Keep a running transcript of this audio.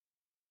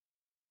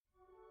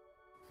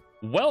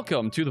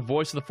Welcome to the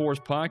Voice of the Force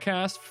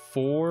podcast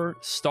for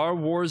Star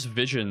Wars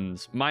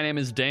Visions. My name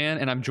is Dan,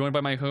 and I'm joined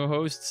by my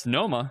co-hosts,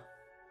 Noma.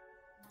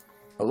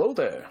 Hello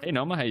there. Hey,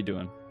 Noma, how you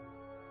doing?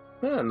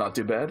 Not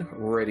too bad.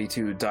 Ready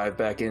to dive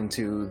back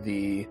into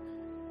the,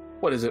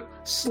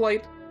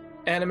 slight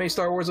anime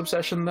Star Wars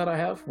obsession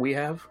that we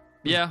have.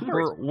 Yeah,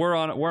 we're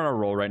on a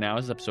roll right now.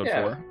 This is episode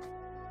 4.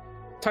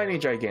 Tiny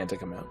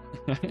gigantic amount.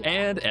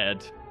 And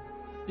Ed.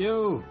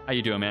 Yo. How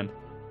you doing, man?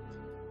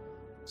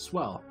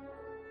 Swell.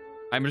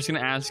 I'm just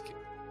going to ask,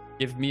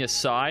 give me a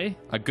sigh,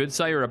 a good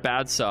sigh or a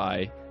bad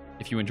sigh,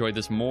 if you enjoyed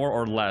this more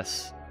or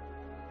less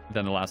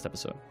than the last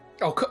episode.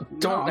 Oh,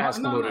 don't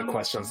ask loaded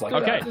questions like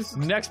that. Okay,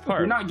 next part.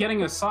 You're not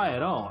getting a sigh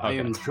at all. Okay. I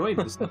enjoyed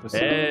this episode.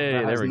 Hey,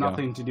 that has there we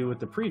nothing go. to do with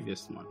the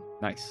previous one.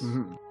 Nice.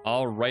 Mm-hmm.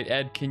 All right,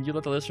 Ed, can you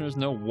let the listeners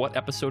know what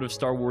episode of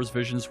Star Wars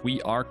Visions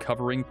we are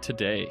covering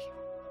today?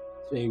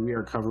 Today we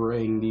are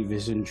covering the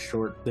Vision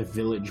short, The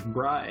Village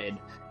Bride.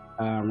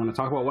 I'm going to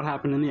talk about what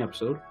happened in the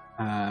episode,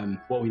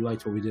 what we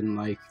liked, what we didn't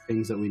like,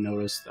 things that we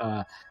noticed,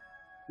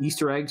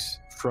 Easter eggs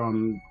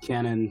from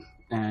canon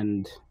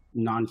and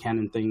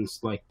non-canon things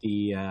like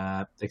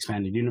the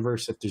expanded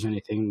universe, if there's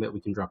anything that we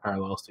can draw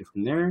parallels to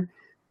from there.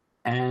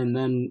 And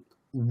then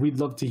we'd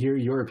love to hear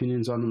your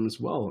opinions on them as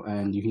well.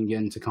 And you can get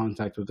into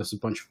contact with us a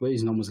bunch of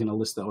ways, and Noma's going to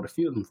list out a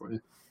few of them for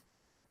you.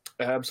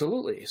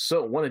 Absolutely.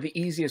 So one of the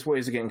easiest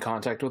ways to get in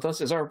contact with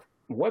us is our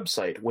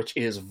website, which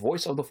is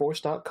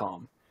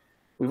voiceoftheforce.com.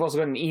 We've also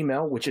got an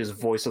email, which is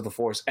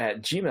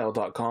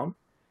voiceoftheforce@gmail.com.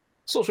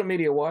 Social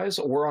media-wise,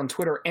 we're on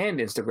Twitter and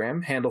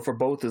Instagram. Handle for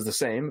both is the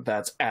same.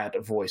 That's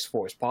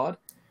 @VoiceForcePod.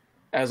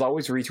 As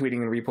always,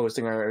 retweeting and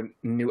reposting our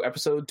new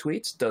episode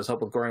tweets does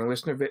help with growing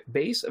listener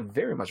base.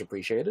 Very much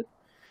appreciated.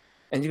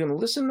 And you can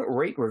listen,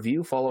 rate,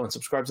 review, follow, and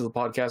subscribe to the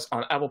podcast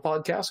on Apple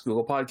Podcasts,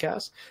 Google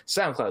Podcasts,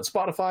 SoundCloud,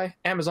 Spotify,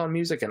 Amazon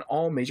Music, and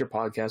all major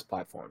podcast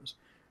platforms.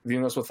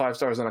 Reviewing us with 5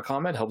 stars and a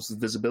comment helps with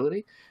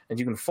visibility, and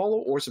you can follow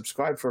or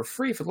subscribe for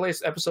free for the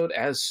latest episode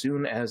as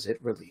soon as it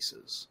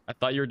releases. I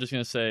thought you were just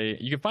going to say,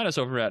 you can find us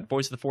over at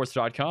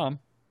voiceoftheforce.com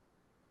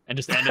and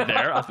just end it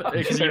there,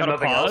 because you got to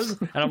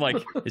pause. And I'm like,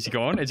 is he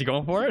going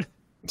for it?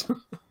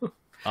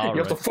 You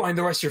have to find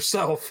the rest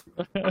yourself.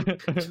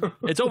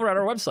 It's over at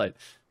our website.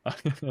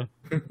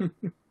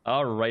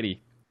 Alrighty.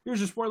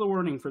 Here's a spoiler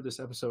warning for this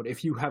episode.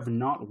 If you have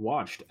not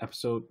watched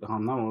episode,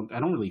 no, I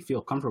don't really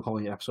feel comfortable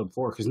calling it episode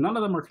 4 because none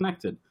of them are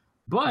connected.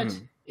 But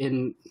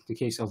in the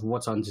case of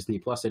what's on Disney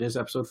Plus, it is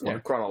episode 4. Yeah,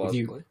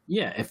 chronologically.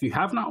 If you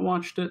have not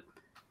watched it,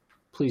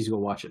 please go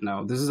watch it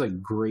now. This is a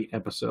great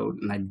episode,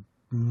 and I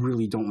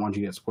really don't want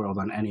you to get spoiled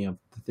on any of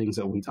the things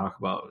that we talk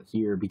about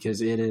here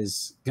because it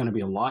is going to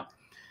be a lot.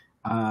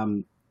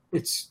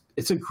 It's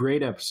a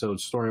great episode,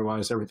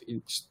 story-wise,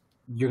 everything.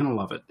 You're going to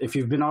love it. If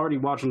you've been already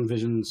watching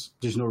Visions,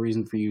 there's no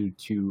reason for you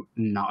to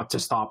not to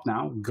stop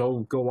now.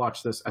 Go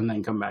watch this and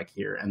then come back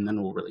here, and then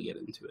we'll really get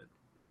into it.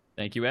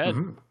 Thank you, Ed.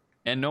 Mm-hmm.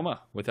 And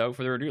Noma, without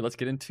further ado, let's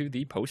get into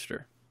the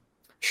poster.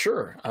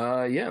 Sure.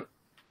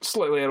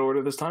 Slightly out of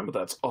order this time, but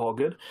that's all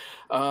good.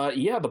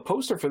 The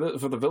poster for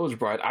the Village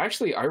Bride.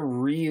 Actually, I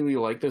really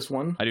like this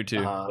one. I do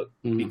too.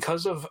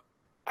 Because of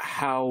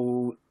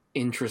how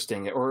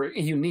interesting or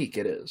unique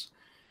it is.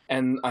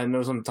 And I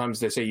know sometimes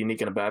they say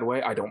unique in a bad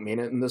way. I don't mean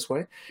it in this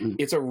way.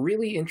 It's a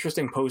really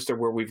interesting poster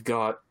where we've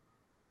got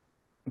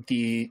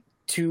the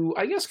two,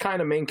 I guess,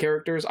 kind of main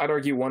characters. I'd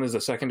argue one is a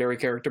secondary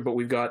character, but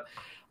we've got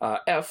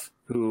F,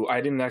 who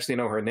I didn't actually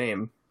know her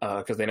name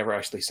because they never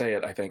actually say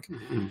it, I think.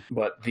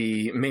 But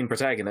the main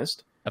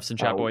protagonist. F's and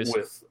Chat Boys.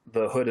 With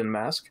the hood and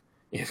mask.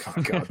 Yeah,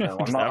 oh God, no.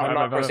 I'm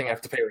not pressing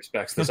F to pay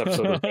respects. This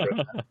episode is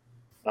better.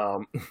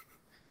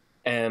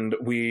 And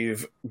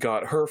we've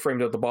got her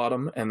framed at the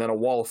bottom, and then a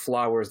wall of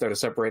flowers that are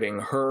separating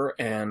her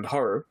and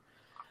Haru,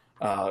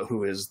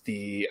 who is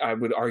I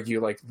would argue,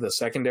 like the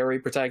secondary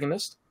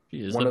protagonist.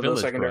 One of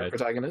those secondary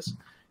protagonists.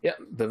 Yeah,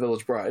 the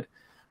Village Bride.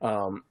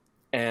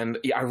 And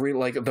yeah, I really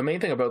like the main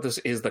thing about this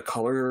is the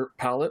color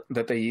palette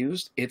that they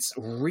used. It's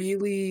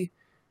really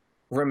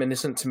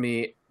reminiscent to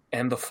me,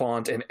 and the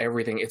font and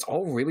everything. It's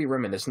all really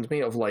reminiscent to me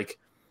of like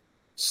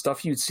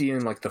stuff you'd see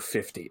in like the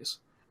 50s.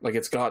 Like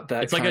it's got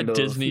that. It's like a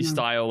Disney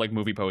style like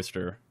movie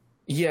poster.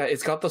 Yeah,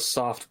 it's got the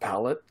soft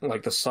palette,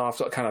 like the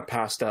soft kind of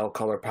pastel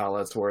color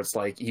palettes, where it's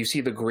like you see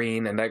the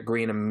green, and that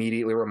green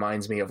immediately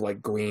reminds me of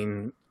like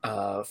green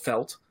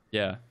felt.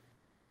 Yeah.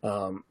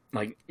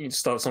 Like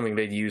something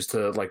they'd use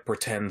to like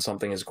pretend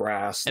something is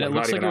grass. And like, it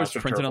looks like it was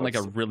printed on like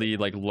a really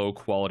like low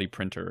quality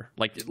printer,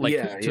 like to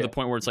the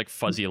point where it's like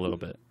fuzzy a little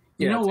bit.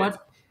 You know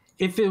what?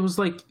 If it was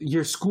like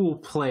your school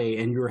play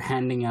and you were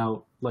handing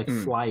out like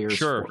flyers.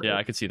 Sure, yeah,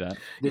 I could see that.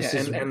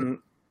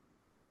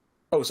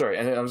 Oh, sorry,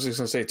 and I was just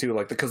gonna say too,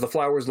 like because the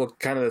flowers look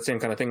kind of the same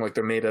kind of thing, like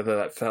they're made out of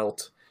that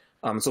felt.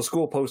 So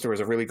school poster is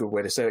a really good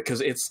way to say it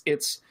because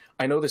it's.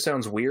 I know this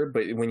sounds weird,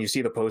 but when you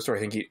see the poster, I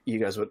think you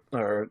guys would,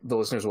 or the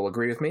listeners will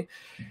agree with me.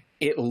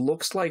 It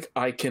looks like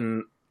I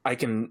can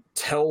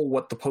tell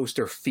what the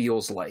poster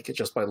feels like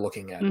just by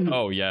looking at it.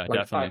 Oh yeah, like,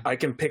 definitely. I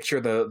can picture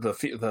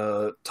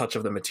the touch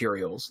of the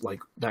materials,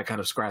 like that kind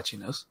of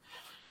scratchiness.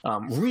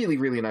 Really,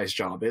 really nice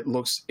job. It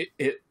looks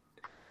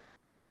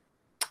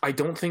I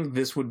don't think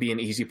this would be an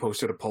easy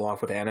poster to pull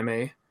off with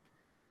anime.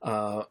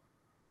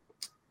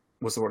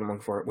 What's the word I'm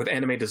looking for? With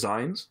anime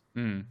designs,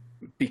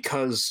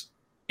 because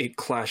it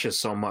clashes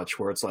so much.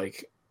 Where it's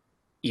like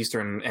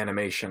Eastern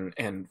animation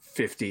and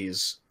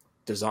 50s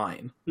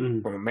design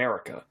from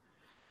America,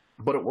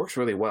 but it works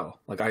really well.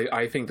 Like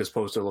I think this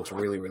poster looks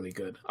really, really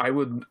good. I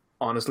would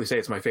honestly say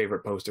it's my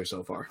favorite poster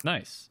so far.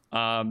 Nice.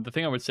 The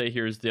thing I would say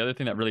here is the other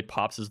thing that really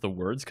pops is the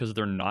words, because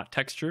they're not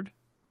textured.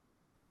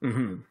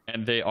 And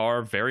they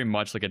are very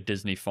much like a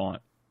Disney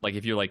font. Like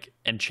if you're like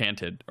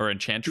Enchanted or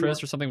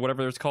Enchantress or something,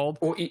 whatever it's called.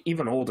 Or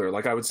even older,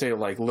 like I would say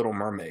like Little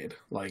Mermaid,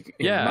 like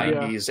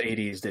 90s,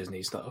 80s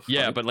Disney stuff.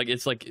 Yeah, but like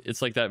it's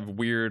like that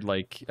weird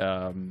like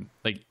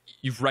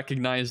you've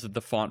recognized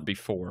the font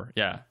before.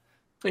 Yeah.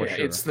 Yeah,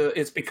 sure.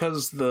 it's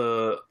because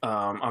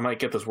I might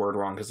get this word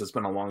wrong because it's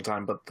been a long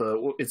time, but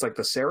it's like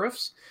the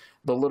serifs,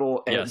 the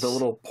little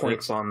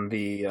points on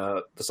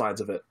the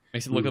sides of it.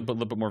 Makes it look a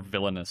little bit more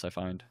villainous, I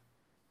find.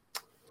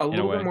 A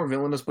little bit more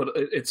villainous, but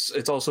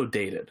it's also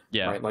dated.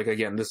 Yeah. Right? Like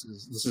again, this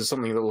is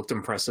something that looked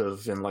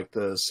impressive in like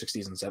the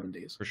 60s and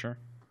 70s. For sure.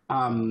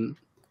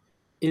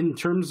 In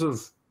terms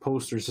of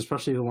posters,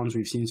 especially the ones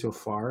we've seen so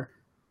far,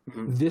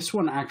 this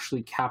one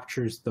actually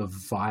captures the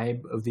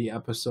vibe of the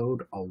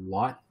episode a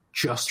lot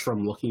just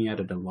from looking at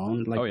it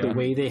alone. Like the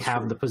way they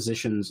have the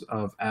positions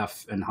of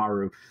F and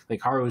Haru.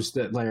 Like Haru's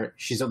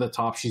she's at the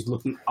top, she's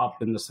looking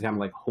up in this kind of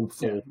like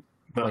hopeful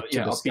to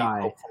the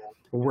sky. Hopeful.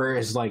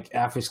 Whereas like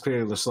F is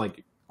clearly just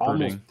like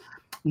almost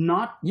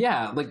not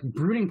like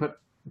brooding,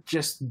 but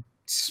just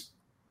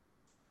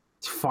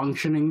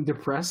functioning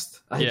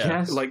depressed, I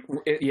guess. Like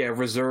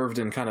reserved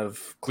and kind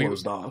of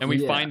closed off. And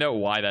we find out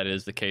why that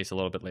is the case a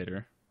little bit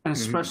later. And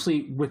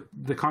especially with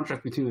the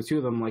contrast between the two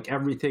of them, like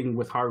everything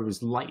with Haru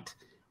is light,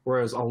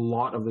 whereas a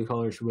lot of the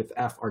colors with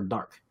F are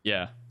dark.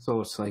 Yeah. So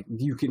it's like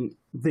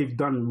they've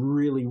done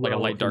really well. Like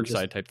a light dark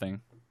side type thing.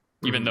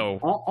 Even though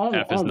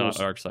F is not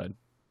dark side.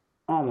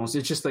 Almost.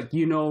 It's just like,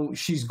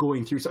 she's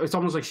going through, so it's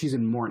almost like she's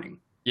in mourning.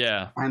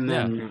 Yeah. And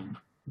then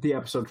the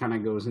episode kind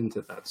of goes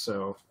into that.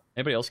 So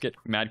anybody else get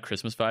mad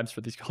Christmas vibes for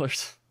these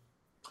colors?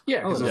 Yeah,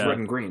 because it's red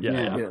and green.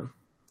 Yeah.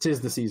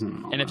 Tis the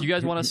season. And if you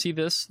guys want to see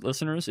this,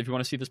 listeners, if you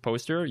want to see this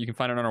poster, you can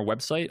find it on our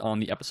website on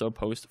the episode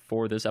post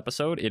for this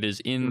episode. It is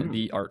in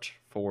the art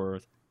for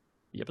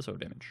the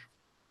episode image.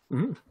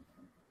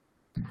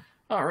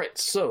 All right,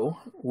 so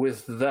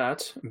with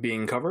that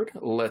being covered,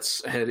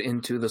 let's head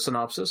into the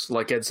synopsis.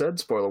 Like Ed said,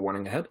 spoiler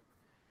warning ahead.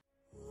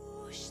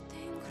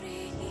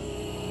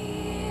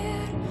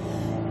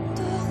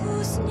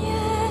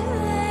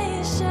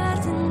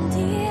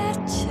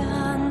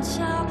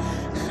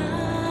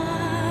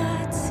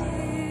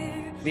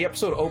 The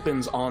episode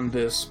opens on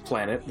this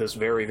planet, this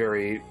very,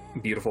 very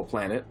beautiful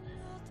planet,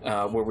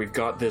 where we've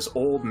got this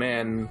old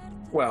man.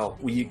 Well,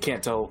 you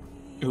can't tell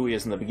who he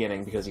is in the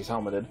beginning because he's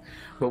helmeted,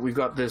 but we've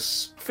got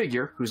this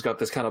figure who's got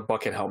this kind of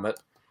bucket helmet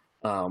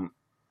so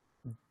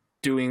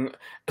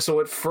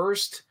at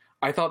first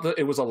I thought that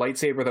it was a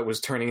lightsaber that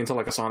was turning into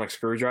like a sonic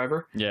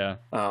screwdriver,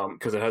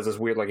 because it has this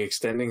weird like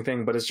extending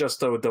thing, but it's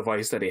just a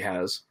device that he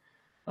has,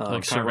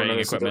 like surveying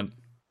equipment.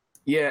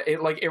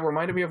 It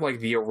reminded me of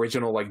like the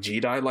original like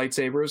Jedi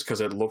lightsabers, because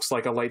it looks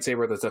like a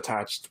lightsaber that's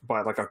attached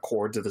by like a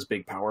cord to this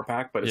big power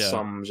pack, but it's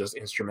some just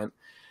instrument.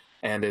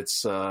 And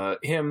it's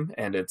him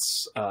and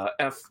it's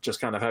F just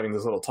kind of having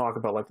this little talk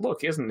about like,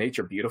 look, isn't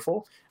nature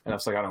beautiful? And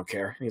F's like, I don't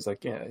care. And he's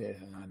like, yeah,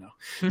 I know.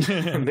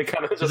 And they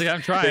kind of just, like,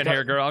 I'm trying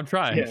here, girl. I'm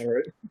trying. Yeah,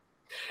 right.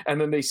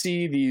 And then they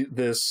see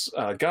this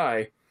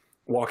guy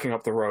walking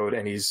up the road,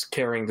 and he's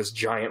carrying this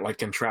giant like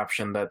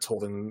contraption that's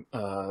holding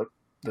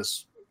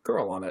this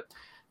girl on it.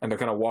 And they're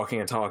kind of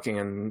walking and talking,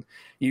 and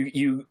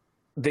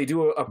they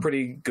do a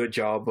pretty good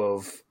job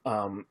of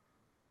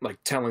like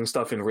telling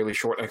stuff in really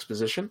short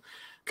exposition,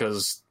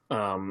 because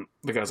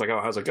the guy's like,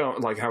 oh, how's it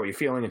going? Like, how are you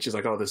feeling? And she's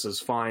like, oh, this is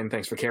fine.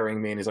 Thanks for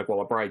carrying me. And he's like, well,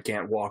 a bride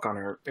can't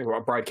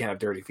have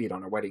dirty feet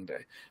on her wedding day.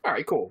 All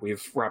right, cool.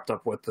 We've wrapped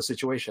up what the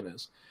situation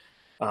is.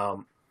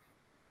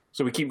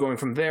 So we keep going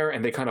from there,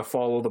 and they kind of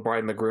follow the bride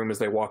and the groom as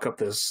they walk up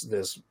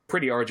this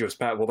pretty arduous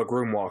path. Well, the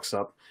groom walks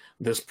up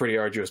this pretty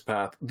arduous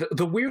path.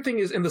 The weird thing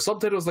is, in the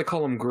subtitles, they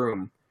call him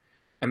groom.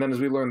 And then as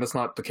we learn, that's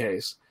not the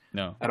case.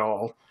 No. At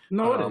all.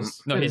 No, it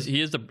is. No,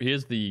 he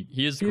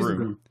is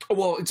groom.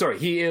 Well, sorry,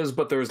 he is,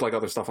 but there's like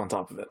other stuff on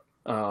top of it.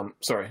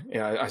 Sorry,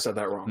 yeah, I said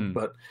that wrong.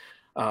 But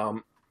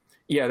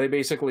they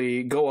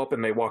basically go up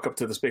and they walk up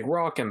to this big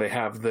rock, and they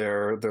have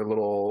their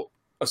little,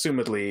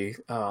 assumedly,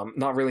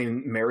 not really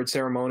marriage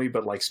ceremony,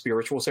 but like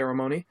spiritual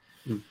ceremony,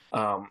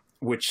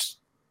 which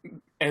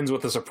ends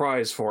with a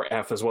surprise for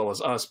F as well as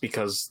us,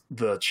 because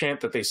the chant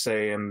that they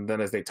say, and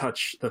then as they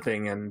touch the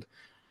thing and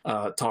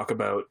talk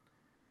about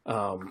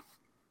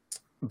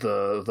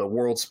the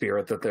world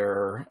spirit that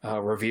they're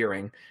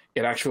revering,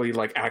 it actually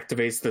like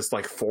activates this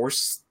like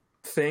force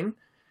thing,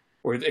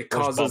 where it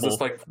causes this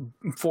like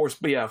force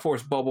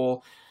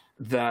bubble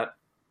that,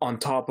 on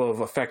top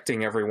of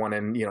affecting everyone,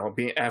 and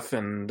being F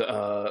and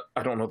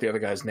I don't know the other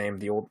guy's name,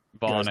 the old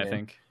Vaughn, I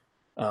think.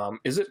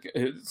 Is it?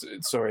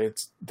 Sorry,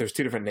 there's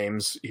two different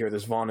names here.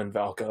 There's Vaughn and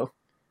Valko.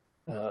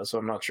 so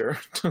I'm not sure.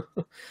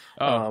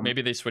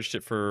 Maybe they switched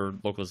it for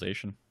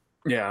localization.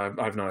 Yeah,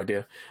 I have no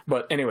idea.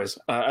 But anyways,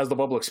 as the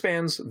bubble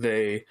expands,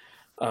 they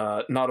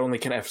not only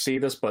can F see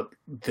this, but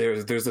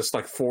there's this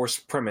like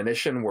forced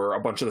premonition where a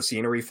bunch of the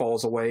scenery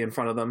falls away in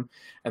front of them,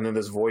 and then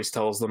this voice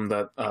tells them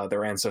that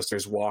their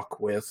ancestors walk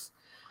with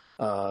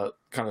kind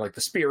of like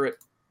the spirit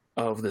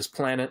of this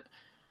planet.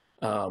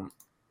 And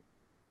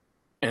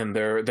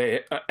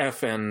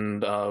F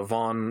and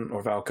Vaughn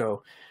or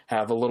Valco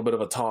have a little bit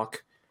of a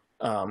talk,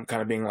 kind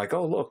of being like,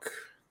 "Oh, look,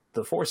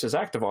 the force is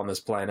active on this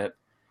planet."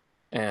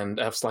 And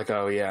F's like,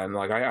 "Oh yeah," and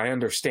like I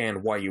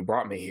understand why you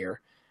brought me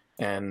here.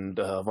 And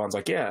Vaughn's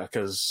like, "Yeah,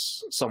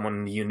 because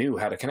someone you knew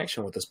had a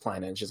connection with this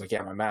planet." And she's like,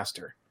 "Yeah, my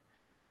master."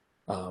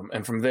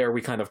 And from there,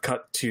 we kind of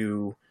cut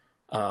to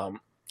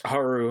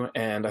Haru,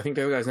 and I think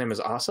the other guy's name is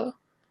Asu.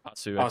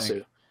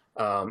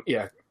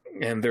 Yeah,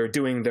 and they're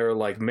doing their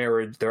like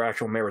marriage, their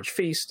actual marriage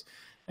feast,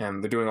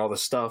 and they're doing all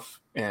this stuff.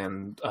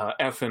 And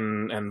F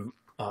and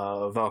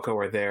Valco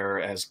are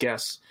there as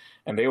guests,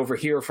 and they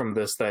overhear from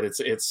this that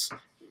it's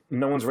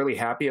no one's really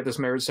happy at this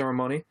marriage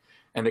ceremony,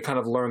 and they kind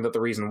of learn that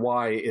the reason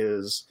why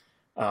is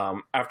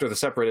after the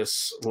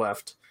Separatists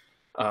left,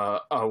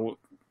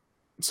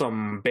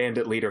 some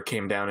bandit leader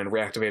came down and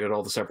reactivated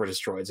all the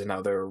Separatist droids, and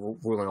now they're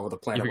ruling over the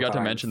planet. You forgot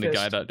to mention the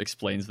guy that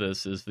explains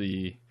this is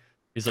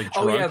he's like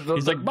drunk.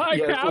 He's like, my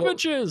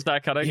cabbages,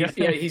 that kind of guy.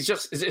 Yeah, it's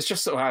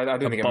just so I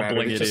didn't think it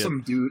mattered. It's just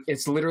some dude.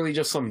 It's literally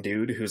just some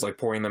dude who's like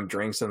pouring them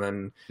drinks, and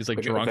then he's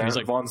like drunk. He's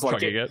like Vaughn's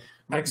like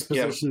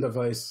exposition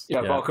device.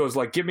 Yeah, Valco's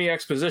like, give me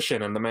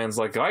exposition, and the man's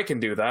like, I can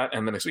do that,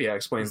 and then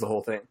explains the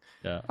whole thing.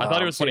 Yeah, I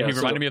thought it was funny. He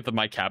reminded me of the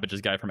my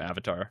cabbages guy from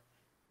Avatar.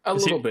 A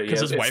little bit,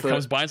 because his wife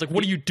comes by and is like,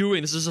 "What are you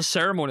doing? This is a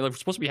ceremony. Like, we're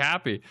supposed to be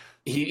happy."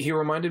 He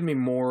reminded me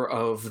more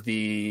of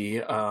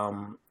the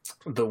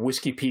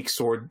Whiskey Peak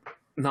sword.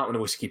 Not the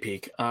Whiskey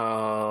Peak.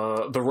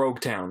 The Rogue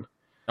Town.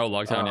 Oh,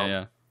 Log Town,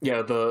 yeah.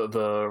 Yeah,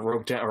 the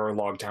Rogue Town or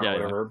Log Town or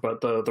whatever. Yeah.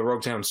 But the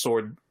Rogue Town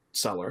sword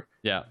seller.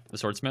 Yeah, the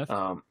swordsmith.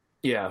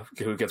 Yeah,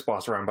 who gets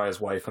bossed around by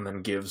his wife and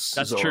then gives.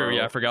 That's Zoro, true.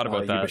 Yeah, I forgot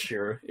about that.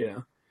 Yubashiri, yeah.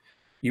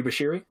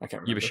 Yubashiri? I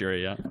can't remember.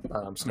 Yubashiri, yeah.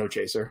 Snow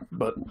Chaser,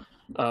 but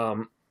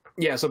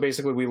yeah. So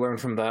basically, we learned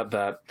from that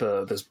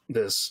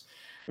this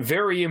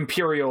very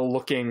imperial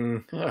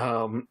looking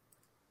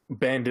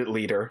bandit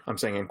leader, I'm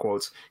saying in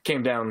quotes,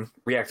 came down,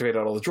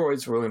 reactivated all the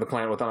droids, ruling the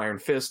planet with an iron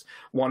fist,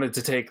 wanted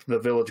to take the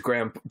village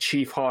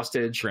chief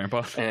hostage.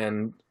 Grandpa.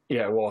 And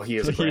yeah, well, he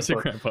is a grandpa. He's a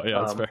grandpa,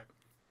 yeah, that's fair.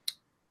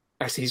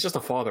 Actually, he's just a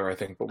father, I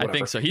think. But whatever. I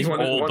think so. He's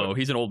old, though.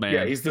 He's an old man.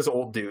 Yeah, he's this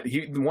old dude.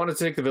 He wanted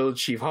to take the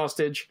village chief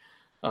hostage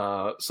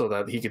so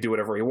that he could do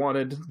whatever he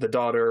wanted. The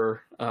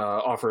daughter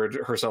offered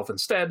herself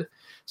instead,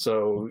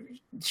 so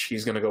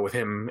she's going to go with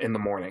him in the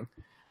morning.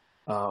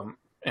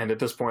 And at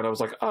this point, I was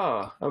like,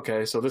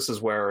 okay, so this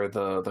is where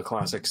the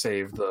classic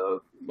save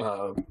the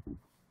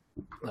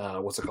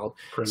what's it called?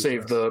 Princess.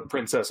 Save the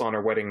princess on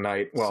her wedding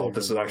night. Well, save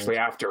this is actually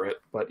after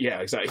it, but yeah,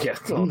 exactly. Yeah,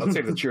 I'll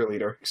save the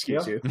cheerleader.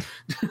 Excuse you.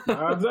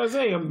 I was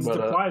saying, it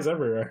applies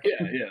everywhere.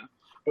 Yeah.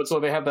 But so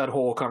they have that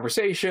whole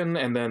conversation,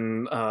 and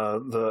then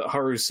the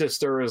Haru's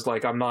sister is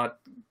like, "I'm not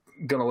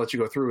gonna let you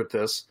go through with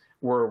this.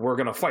 We're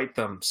gonna fight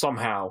them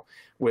somehow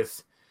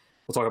with."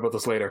 We'll talk about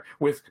this later.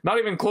 With not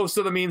even close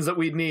to the means that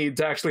we'd need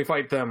to actually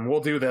fight them,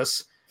 we'll do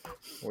this.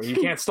 Well, you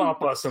can't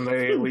stop us, and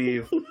they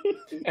leave.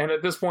 And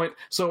at this point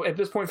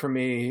for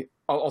me,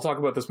 I'll talk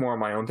about this more on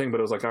my own thing, but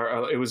it was like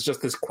it was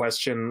just this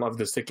question of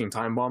this ticking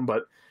time bomb.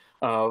 But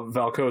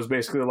Valco is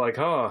basically like,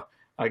 I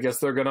guess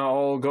they're gonna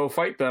all go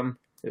fight them.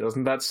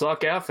 Doesn't that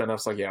suck, F? And I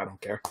was like, yeah, I don't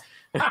care.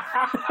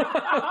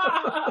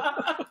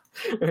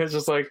 And it's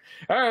just like,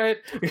 all right.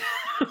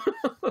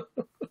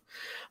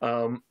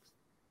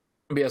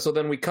 Yeah, so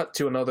then we cut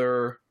to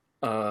another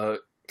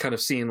kind of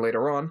scene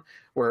later on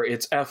where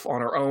it's F on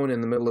her own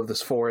in the middle of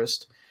this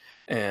forest,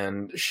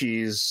 and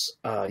she's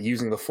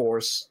using the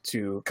Force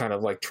to kind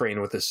of like train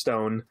with this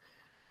stone.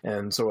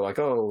 And so we're like,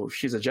 oh,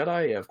 she's a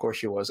Jedi? Yeah, of course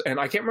she was. And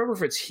I can't remember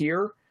if it's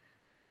here.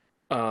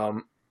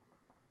 I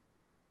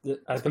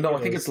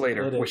think it's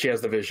later where she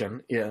has the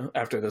vision. Yeah,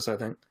 after this, I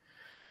think.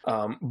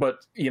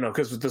 But,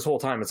 because this whole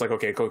time it's like,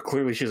 okay,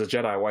 clearly she's a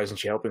Jedi. Why isn't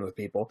she helping with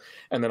people?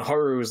 And then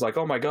Haru is like,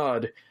 oh my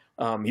god,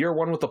 you're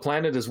one with the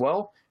planet as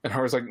well? And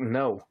Haru's like,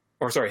 no.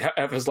 Or sorry,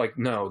 F is like,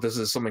 no, this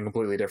is something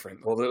completely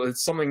different. Well,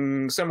 it's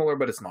something similar,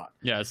 but it's not.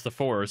 Yeah, it's the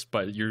Force,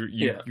 but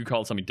you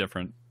call it something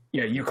different.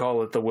 Yeah, you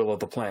call it the will of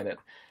the planet.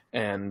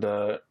 And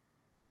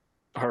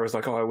Haru's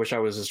like, oh, I wish I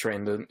was as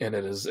trained in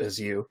it as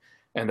you.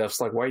 And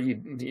F's like, why are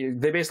you...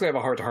 They basically have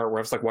a heart-to-heart where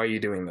F's like, why are you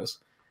doing this?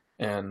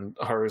 And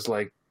Haru's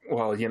like,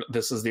 well,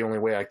 this is the only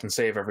way I can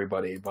save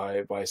everybody,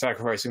 by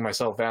sacrificing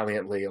myself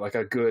valiantly, like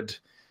a good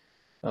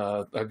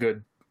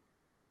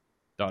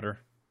daughter.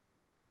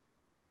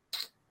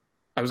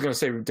 I was going to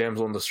say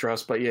damsel in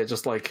distress, but yeah,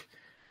 just like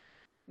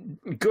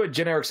good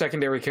generic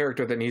secondary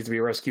character that needs to be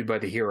rescued by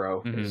the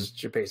hero is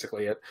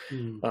basically it.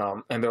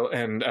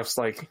 And F's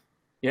like,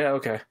 yeah,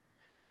 okay.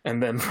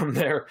 And then from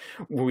there,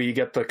 we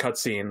get the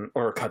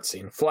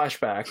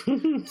flashback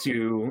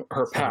to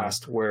her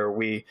past, where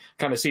we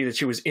kind of see that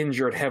she was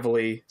injured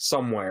heavily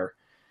somewhere.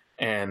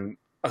 and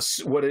the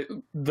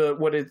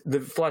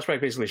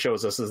flashback basically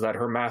shows us is that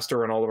her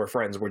master and all of her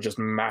friends were just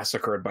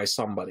massacred by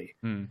somebody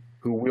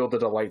who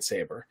wielded a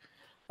lightsaber.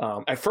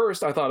 At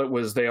first, I thought it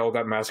was they all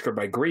got massacred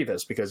by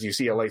Grievous, because you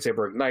see a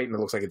lightsaber ignite and it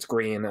looks like it's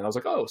green, and I was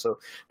like, oh, so.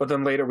 But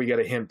then later we get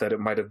a hint that it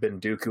might have been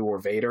Dooku or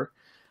Vader,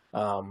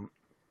 and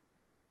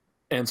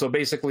so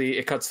basically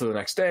it cuts to the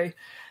next day,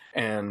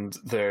 and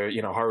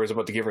Haru's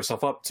about to give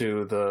herself up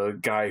to the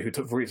guy who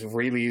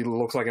really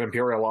looks like an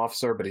Imperial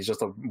officer, but he's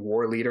just a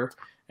war leader,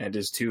 and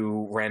his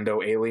two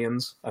rando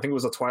aliens. I think it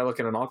was a Twi'lek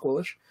and an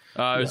Aqualish.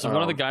 It was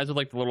one of the guys with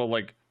like the little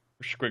like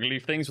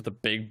squiggly things with the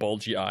big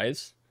bulgy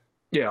eyes.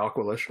 Yeah,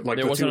 Aqualish. Like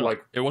it wasn't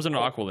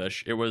an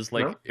Aqualish. It was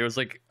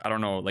like I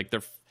don't know, like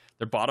their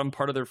bottom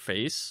part of their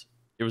face.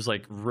 It was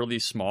like really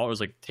small. It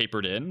was like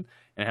tapered in, and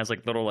it has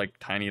like little like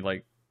tiny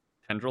like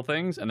tendril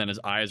things, and then his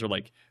eyes are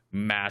like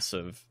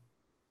massive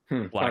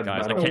black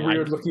eyes. A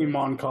weird looking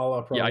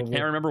Moncala. Probably. Yeah, I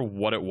can't remember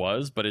what it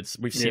was, but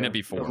we've seen it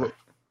before.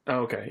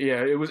 Okay,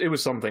 yeah, it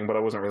was something, but I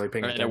wasn't really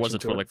paying attention. And it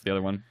wasn't like the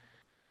other one.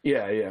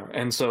 Yeah,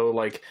 and so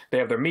like they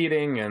have their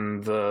meeting,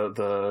 and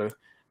the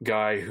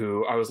guy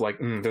who I was like,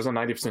 there's a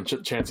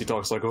 90% chance he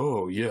talks like,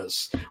 oh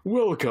yes,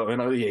 welcome,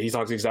 and he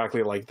talks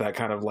exactly like that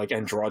kind of like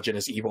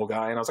androgynous evil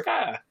guy, and I was like,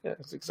 yeah,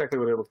 that's exactly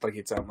what it looked like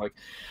he'd sound like.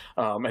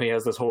 And he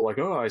has this whole like,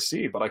 oh, I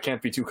see, but I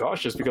can't be too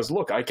cautious because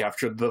look, I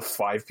captured the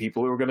 5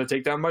 people who were going to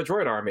take down my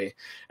droid army,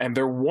 and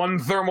they're one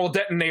thermal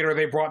detonator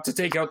they brought to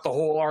take out the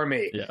whole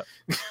army. Yeah.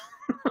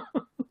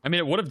 I mean,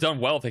 it would have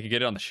done well if they could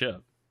get it on the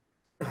ship.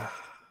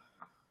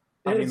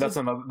 I mean, that's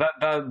another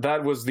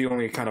that was the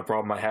only kind of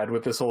problem I had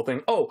with this whole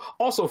thing. Oh,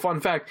 also, fun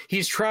fact: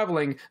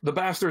 the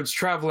bastard's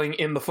traveling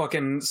in the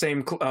fucking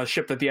same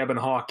ship that the Ebon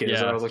Hawk is. Yeah.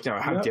 And I was like,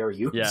 how dare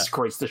you? Yeah.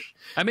 Christ,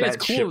 I mean, it's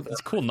cool. Ship. It's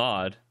a cool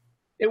nod.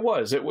 It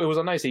was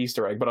a nice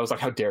Easter egg, but I was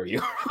like, how dare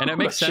you? And it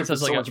makes sense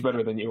as like so much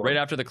better than you. Right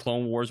after the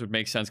Clone Wars would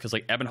make sense because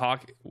like Ebon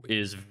Hawk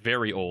is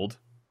very old.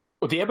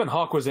 Well, the Ebon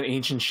Hawk was an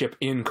ancient ship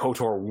in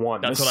KOTOR 1.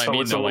 That's what I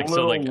mean, though. Like,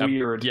 so like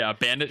weird. A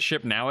bandit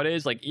ship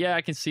nowadays, like, yeah,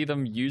 I can see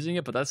them using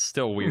it, but that's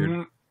still weird.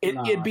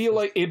 Mm-hmm. It'd be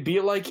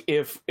like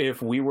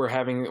if we were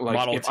having like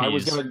Model if Ts. I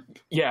was gonna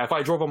if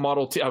I drove a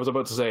Model T, I was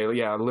about to say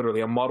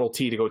literally a Model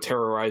T to go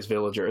terrorize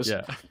villagers.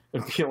 Yeah,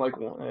 and be like,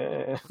 what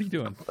are you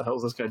doing? What the hell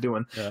is this guy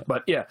doing? Yeah.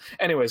 But yeah,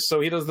 anyways,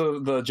 so he does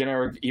the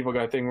generic evil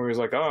guy thing where he's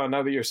like, oh,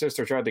 now that your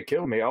sister tried to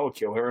kill me, I'll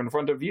kill her in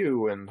front of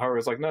you. And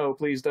Haru's like, no,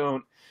 please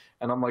don't.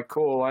 And I'm like,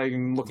 cool,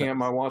 I'm looking at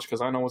my watch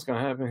because I know what's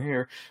going to happen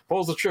here.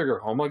 Pulls the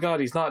trigger. Oh my god,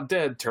 he's not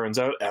dead. Turns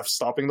out F's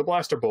stopping the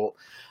blaster bolt.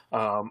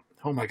 Oh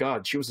my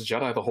god, she was a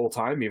Jedi the whole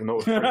time, even though it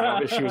was pretty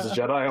obvious she was a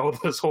Jedi all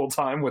this whole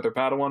time with her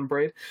Padawan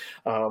braid.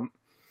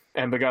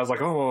 And the guy's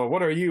like, oh,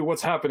 what are you?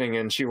 What's happening?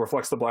 And she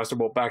reflects the blaster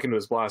bolt back into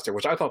his blaster,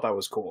 which I thought that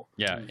was cool.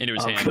 Yeah, into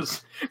his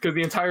hand. Because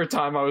the entire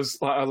time I was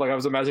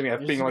imagining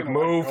F being like,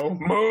 move,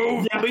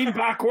 lean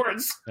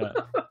backwards. Yeah.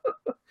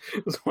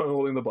 Just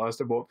holding the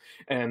blaster bolt.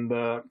 And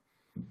the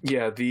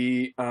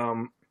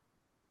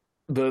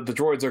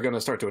droids are going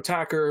to start to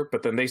attack her,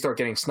 but then they start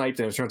getting sniped,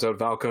 and it turns out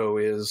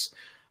Valko is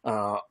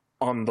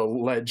on the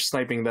ledge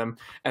sniping them,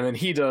 and then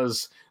he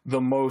does the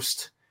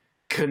most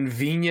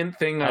convenient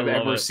thing I've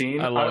ever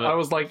seen. I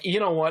was like, you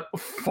know what,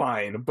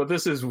 fine, but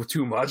this is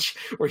too much,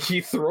 where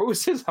he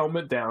throws his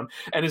helmet down,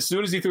 and as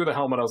soon as he threw the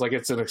helmet, I was like,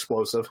 it's an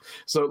explosive.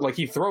 So like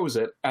he throws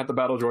it at the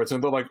battle droids,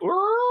 and they're like,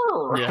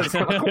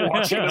 like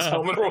watching his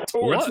helmet roll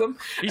towards them.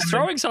 He's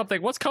throwing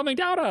something. What's coming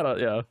down at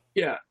it?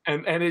 Yeah,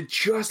 and it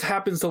just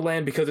happens to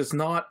land because it's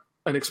not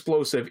an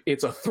explosive,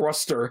 it's a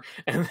thruster,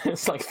 and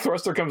it's like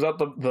thruster comes out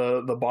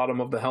the bottom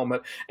of the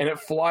helmet, and it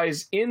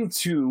flies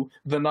into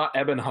the not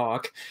Ebon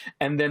Hawk,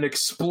 and then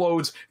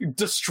explodes,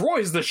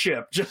 destroys the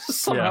ship. Just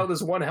somehow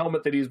this one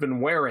helmet that he's been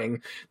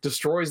wearing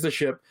destroys the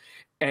ship,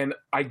 and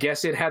I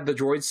guess it had the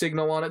droid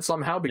signal on it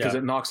somehow because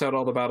it knocks out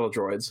all the battle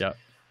droids. Yeah.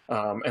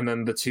 And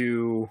then the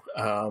two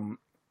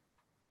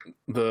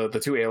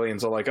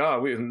aliens are like,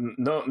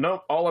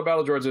 no, all our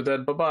battle droids are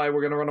dead. Bye-bye,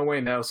 we're gonna run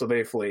away now. So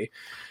they flee.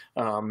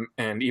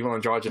 And evil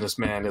androgynous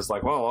man is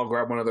like, well, I'll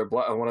grab one of the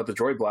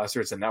droid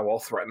blasters, and now I'll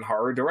threaten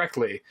Haru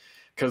directly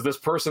because this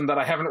person that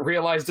I haven't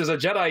realized is a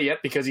Jedi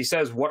yet because he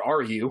says, "What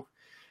are you?"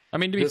 I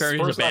mean, to be fair,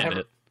 he's a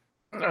bandit.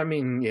 I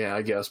mean, yeah,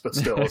 I guess, but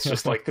still, it's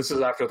just like, this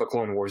is after the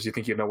Clone Wars. You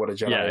think you know what a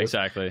Jedi is? Yeah,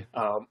 exactly.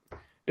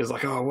 Is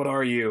like, oh, what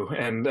are you?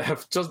 And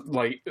F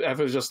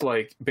is just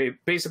like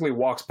basically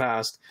walks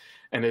past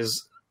and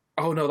is,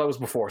 oh no, that was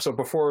before. So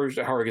before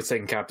Haru gets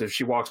taken captive,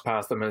 she walks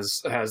past them and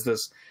has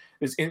this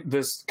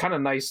kind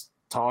of nice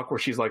talk where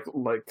she's like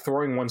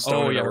throwing one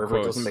stone in a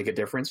river doesn't make a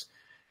difference.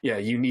 Yeah,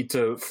 you need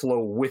to flow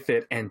with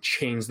it and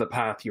change the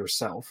path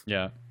yourself.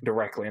 Yeah,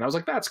 directly. And I was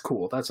like, that's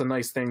cool. That's a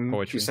nice thing.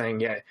 Poetry. She's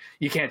saying, yeah,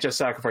 you can't just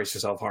sacrifice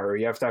yourself, Haru.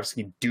 You have to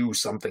actually do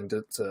something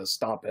to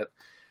stop it.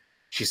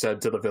 She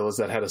said to the villas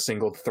that had a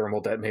single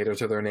thermal detonator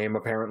to their name,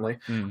 apparently.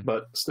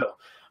 But still.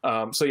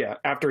 So yeah,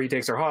 after he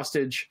takes her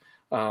hostage,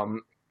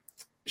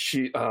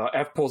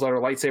 F pulls out her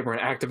lightsaber and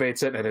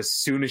activates it, and as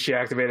soon as she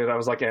activated it, I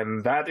was like,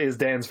 and that is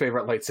Dan's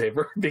favorite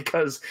lightsaber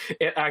because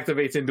it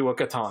activates into a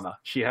katana.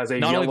 She has a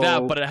not yellow only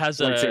that, but it has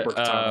lightsaber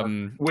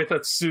katana with a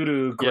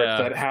tsuru grip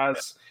that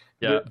has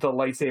the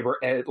lightsaber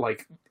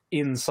like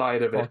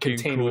inside of it,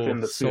 contained within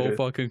the tsuru. So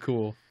fucking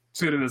cool.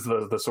 Tsuru is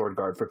the sword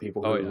guard for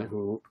people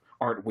who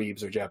aren't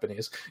weebs or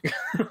Japanese.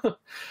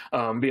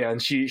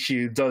 And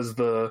she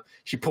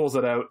pulls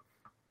it out,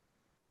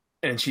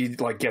 and she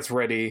like gets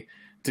ready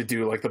to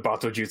do like the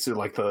Bato Jutsu,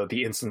 like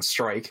the instant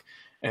strike.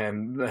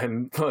 And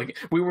like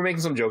we were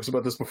making some jokes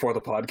about this before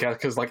the podcast,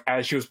 because like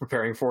as she was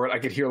preparing for it, I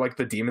could hear like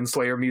the Demon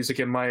Slayer music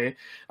in my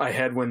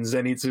head when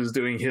Zenitsu's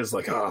doing his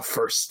like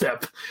first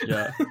step.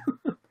 Yeah.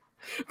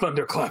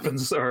 Thunderclap and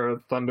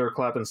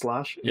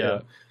slash. Yeah.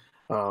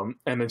 And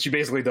then she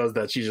basically does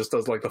that. She just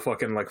does like the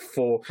fucking like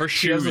full. Her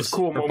she shoes, has this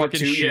cool moment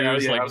too.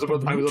 Shoes, like, I was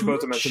about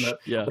to mention that.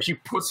 Yeah. She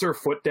puts her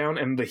foot down,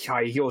 and the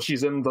high heel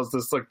she's in does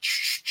this like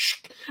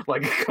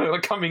like kind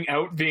of coming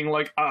out, being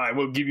like, I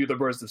will give you the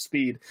burst of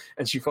speed,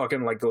 and she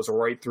fucking like goes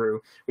right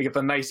through. We get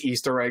the nice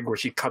Easter egg where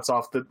she cuts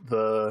off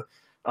the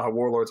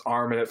Warlord's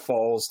arm, and it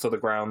falls to the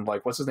ground.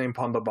 Like, what's his name,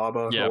 Panda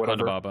Baba? Yeah, or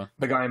whatever. Panda Baba.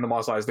 The guy in the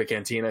Mos Eisley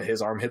Cantina,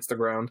 his arm hits the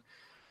ground.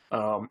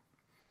 And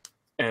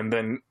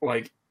then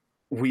like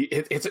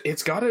it's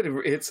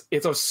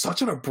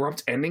such an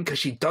abrupt ending, because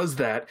she does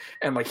that,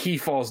 and like he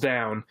falls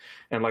down,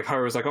 and like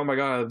Haru's like, oh my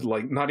god,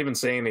 like not even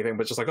saying anything,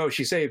 but just like, oh,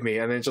 she saved me,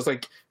 and then it just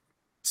like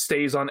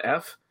stays on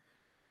F,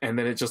 and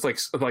then it just like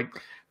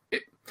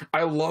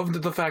I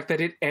loved the fact that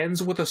it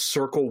ends with a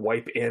circle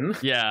wipe in.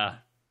 Yeah,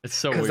 it's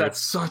so weird. Because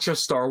that's such a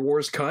Star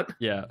Wars cut.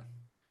 Yeah.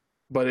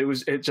 But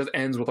it just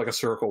ends with like a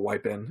circle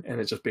wipe in,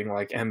 and it's just being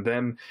like, and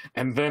then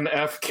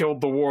F killed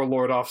the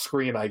Warlord off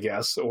screen, I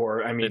guess,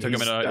 or I mean, they took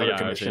him out of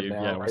commission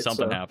now, right?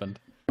 Something happened.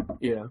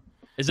 Yeah.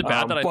 Is it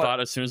bad that I thought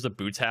as soon as the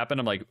boots happened,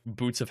 I'm like,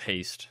 boots of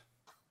haste.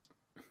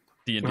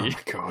 D&D. Oh my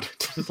god!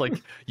 Just like,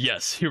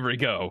 yes, here we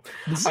go.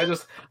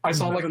 I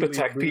saw like the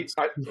tech piece.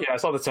 I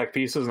saw the tech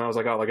pieces, and I was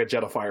like, oh, like a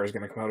jet of fire is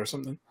going to come out or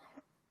something.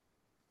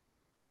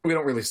 We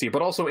don't really see,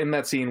 but also in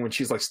that scene when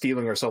she's like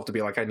steeling herself to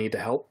be like, I need to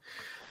help.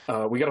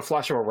 We got a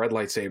flash of a red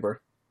lightsaber,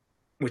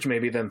 which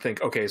made me then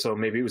think, okay, so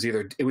maybe it was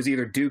either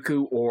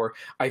Dooku, or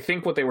I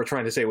think what they were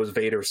trying to say was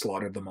Vader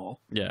slaughtered them all.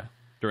 Yeah,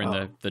 during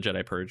the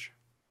Jedi Purge.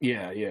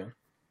 Yeah.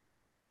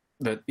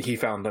 That he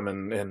found them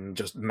and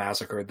just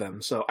massacred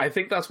them. So I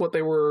think that's what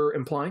they were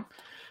implying.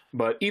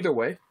 But either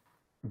way,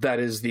 that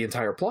is the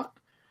entire plot.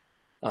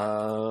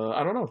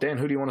 I don't know. Dan,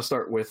 who do you want to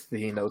start with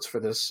the notes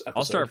for this episode?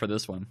 I'll start for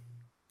this one.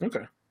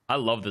 Okay. I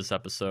love this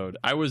episode.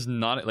 I was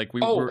not like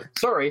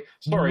sorry.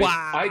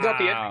 Wow. I got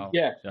the ending.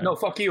 Yeah. No,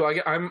 fuck you.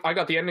 I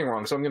got the ending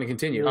wrong, so I'm going to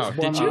continue. Oh,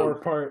 did you?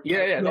 Part.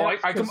 Yeah. No, I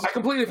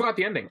completely forgot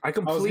the ending. I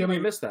completely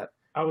missed that.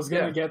 I was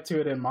going to get to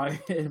it in my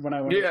when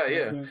I went.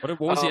 Yeah. What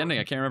was the ending?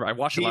 I can't remember. I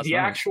watched it last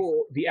night.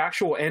 The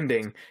actual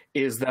ending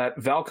is that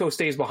Valko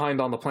stays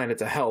behind on the planet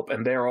to help,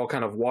 and they're all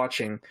kind of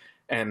watching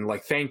and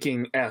like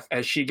thanking F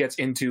as she gets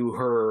into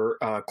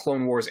her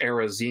Clone Wars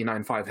era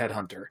Z95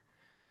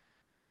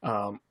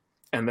 headhunter.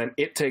 And then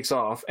it takes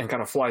off and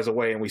kind of flies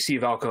away, and we see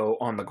Valko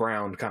on the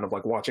ground kind of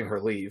like watching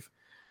her leave.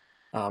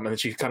 And then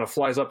she kind of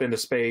flies up into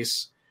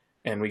space,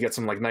 and we get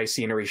some like nice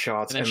scenery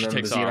shots, and then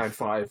the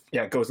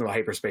Z95 goes into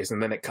hyperspace,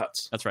 and then it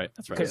cuts. That's right.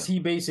 Because he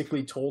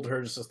basically told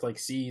her just like,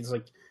 see, it's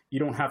like, you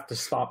don't have to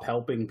stop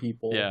helping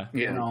people. Yeah.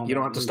 You don't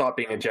have to stop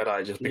being a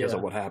Jedi just because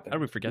of what happened. How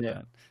did we forget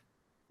that?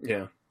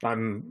 Yeah.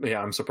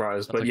 I'm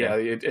surprised. That's but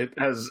okay. It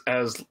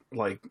as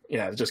like,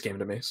 it just came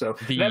to me. So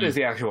that is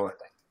the actual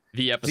ending.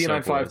 The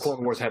episode Z95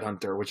 Clone Wars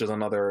Headhunter, which is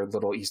another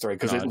little Easter egg,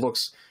 because it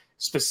looks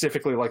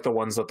specifically like the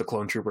ones that the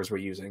clone troopers were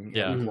using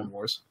in Clone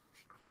Wars.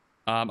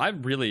 I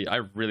really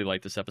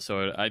like this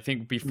episode. I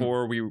think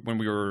before when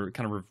we were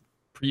kind of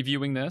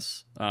previewing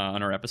this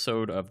on our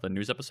episode of the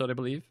news episode, I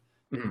believe,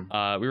 we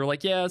were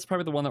like, yeah, it's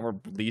probably the one that we're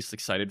least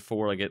excited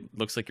for. Like, it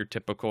looks like your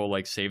typical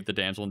like save the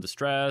damsel in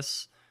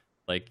distress.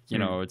 Like, you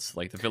know, it's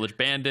like the village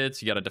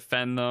bandits. You got to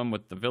defend them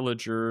with the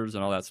villagers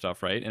and all that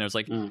stuff, right? And it was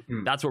like,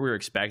 that's what we were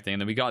expecting.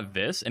 And then we got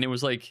this, and it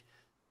was like,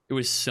 it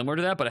was similar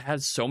to that, but it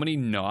had so many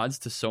nods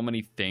to so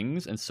many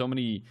things and so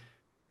many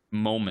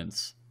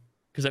moments.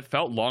 Because it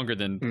felt longer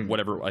than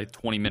whatever, like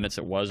 20 minutes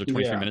it was or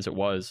 23 minutes it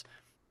was.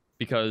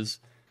 Because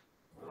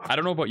I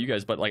don't know about you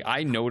guys, but like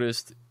I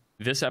noticed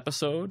this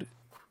episode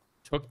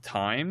took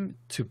time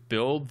to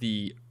build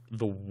the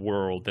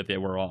world that they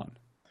were on.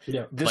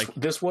 Yeah,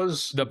 this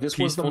was the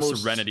peaceful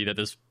serenity that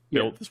this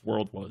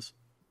world was.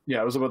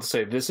 Yeah, I was about to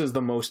say this is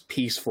the most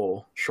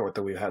peaceful short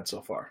that we've had so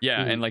far. Yeah,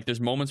 and like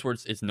there's moments where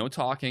it's no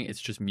talking, it's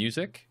just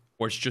music,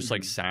 or it's just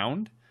like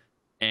sound,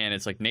 and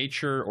it's like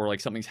nature or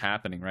like something's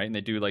happening, right? And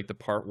they do like the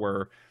part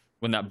where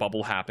when that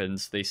bubble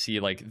happens, they see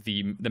like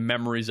the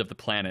memories of the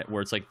planet,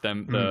 where it's like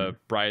them, the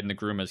bride and the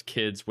groom as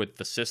kids with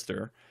the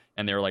sister,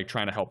 and they're like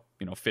trying to help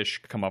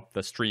fish come up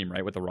the stream,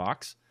 right, with the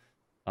rocks.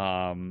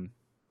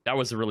 That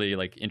was a really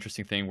like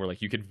interesting thing where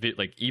like you could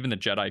like even the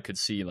Jedi could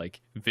see like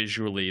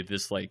visually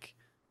this like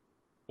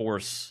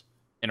Force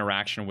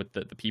interaction with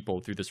the people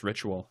through this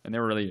ritual, and they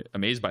were really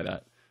amazed by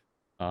that.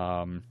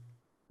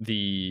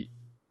 the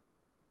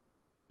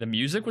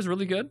music was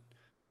really good.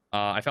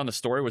 I found the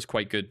story was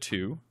quite good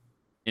too,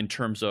 in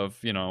terms of,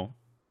 you know,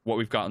 what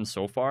we've gotten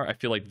so far. I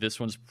feel like this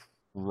one's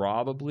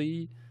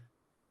probably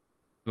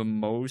the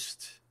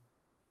most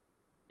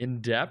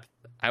in depth,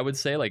 I would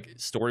say, like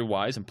story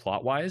wise and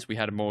plot wise. We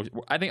had a most.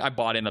 I think I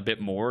bought in a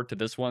bit more to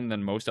this one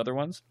than most other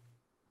ones.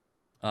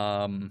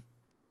 The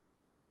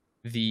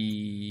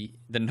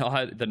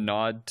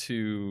nod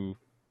to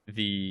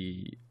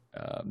the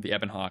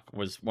Ebon Hawk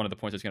was one of the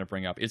points I was going to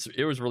bring up.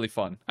 It was really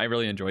fun. I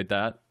really enjoyed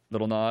that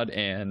little nod,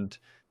 and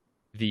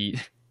the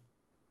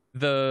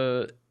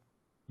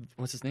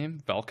what's his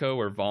name, Valko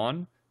or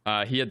Vaughn.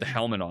 He had the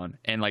helmet on,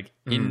 and like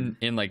in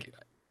like,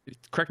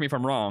 correct me if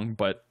I'm wrong,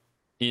 but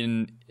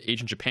in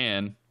Agent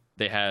Japan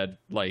they had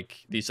like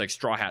these like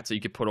straw hats that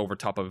you could put over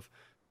top of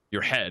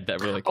your head that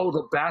were like, oh,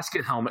 the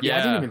basket helmet. Yeah,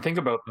 I didn't even think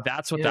about that.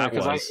 That's what that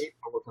was. I hate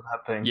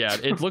that thing. Yeah,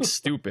 it looks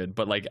stupid,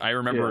 but like I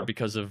remember Yeah. it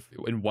because of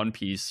in One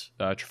Piece,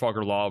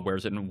 Trafalgar Law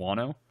wears it in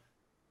Wano,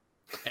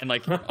 and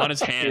like on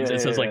his hands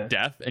it says like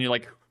death, and you're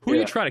like, who are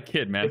you trying to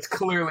kid, man? It's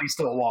clearly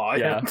still law.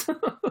 Yeah.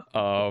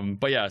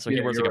 But yeah, so he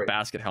wears like you're a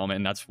basket helmet,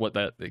 and that's what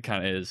that it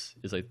kind of is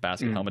like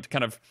basket helmet to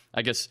kind of,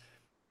 I guess,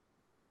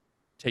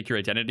 take your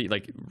identity,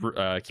 like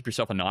keep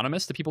yourself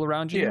anonymous to people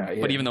around you. Yeah.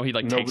 But even though he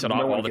like takes it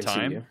off all the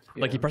time,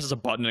 like he Yeah. presses a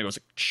button and it goes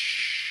like,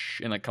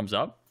 shh, and like comes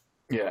up.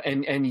 Yeah,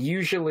 and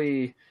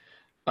usually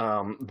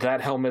that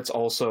helmet's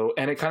also,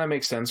 and it kind of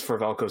makes sense for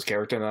Valko's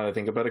character now that I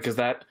think about it, because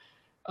that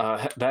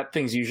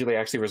thing's usually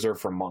actually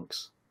reserved for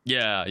monks.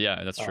 Yeah,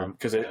 that's true.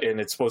 Because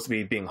it's supposed to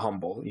be being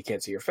humble. You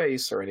can't see your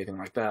face or anything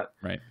like that.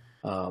 Right.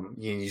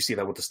 You see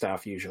that with the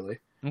staff usually.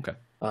 Okay.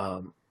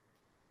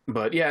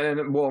 But yeah,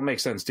 and well, it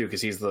makes sense too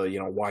because he's the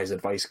wise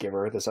advice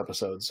giver this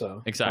episode.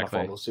 So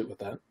exactly, follow suit with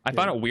that. I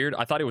found it weird.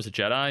 I thought he was a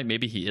Jedi.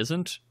 Maybe he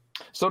isn't.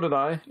 So did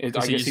I. I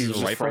guess he was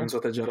just friends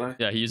with a Jedi.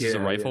 Yeah, he uses a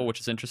rifle, which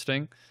is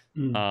interesting.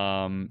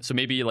 So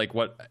maybe like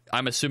what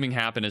I'm assuming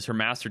happened is her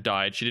master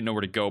died. She didn't know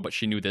where to go, but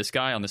she knew this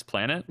guy on this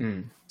planet.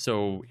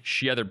 So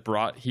he either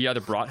brought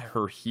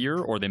her here,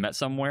 or they met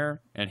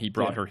somewhere, and he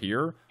brought her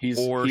here,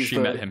 or she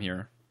met him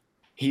here.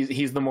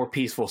 He's the more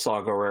peaceful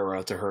Saw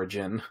Gerrera to her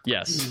Jin.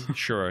 Yes,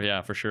 sure,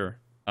 yeah, for sure.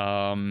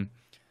 Some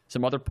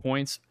other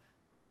points.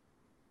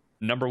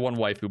 Number one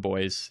waifu,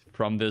 boys,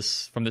 from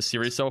this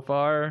series so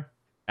far.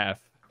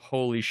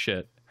 Holy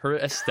shit. Her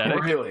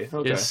aesthetic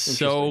is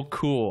so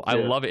cool. I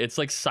love it. It's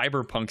like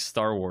cyberpunk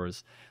Star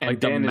Wars. And like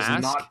Dan the mask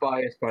is not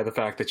biased by the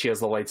fact that she has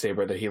the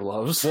lightsaber that he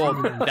loves.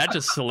 Well, that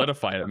just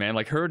solidified it, man.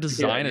 Like her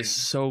design is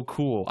so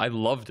cool. I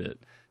loved it.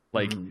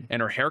 Like,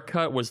 and her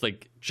haircut was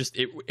like just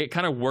it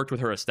kind of worked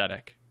with her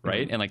aesthetic,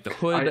 right? And like the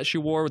hood that she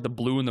wore with the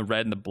blue and the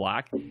red and the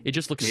black, it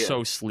just looks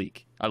so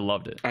sleek. I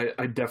loved it.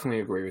 I definitely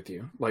agree with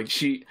you. Like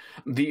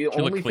the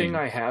only thing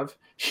I have,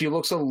 she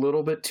looks a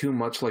little bit too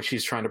much like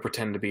she's trying to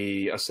pretend to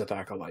be a Sith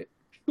acolyte.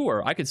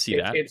 Sure, I could see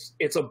that.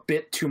 It's a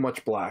bit too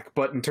much black,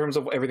 but in terms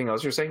of everything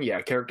else you're saying,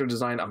 yeah, character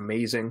design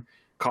amazing,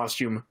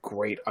 costume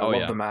great. I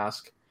love the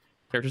mask.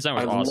 Character design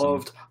was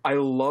awesome. I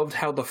loved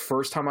how the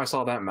first time I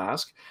saw that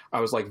mask,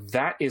 I was like,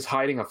 that is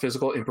hiding a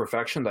physical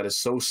imperfection that is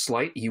so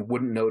slight you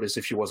wouldn't notice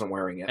if she wasn't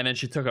wearing it. And then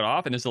she took it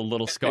off, and there's a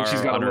little scar. And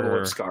she's got a little her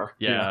lip scar.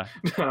 Yeah.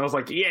 And I was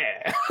like,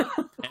 yeah,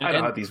 I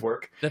know how these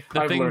work.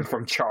 I've learned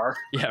from Char.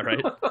 Yeah,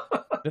 right.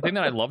 The thing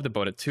that I loved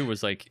about it too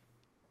was like,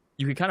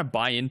 you can kind of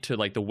buy into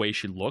like the way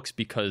she looks,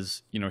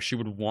 because she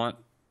would want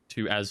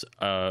to, as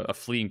a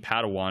fleeing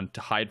Padawan,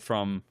 to hide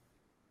from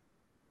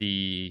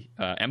the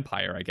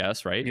Empire, I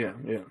guess, right? Yeah.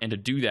 And to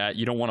do that,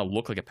 you don't want to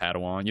look like a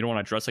Padawan. You don't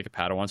want to dress like a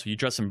Padawan. So you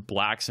dress in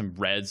blacks and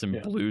reds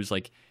and blues.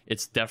 Like,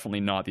 it's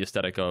definitely not the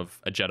aesthetic of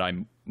a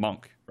Jedi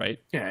monk, right?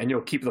 Yeah, and you'll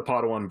keep the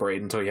Padawan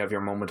braid until you have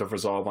your moment of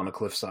resolve on a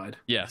cliffside.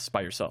 Yes,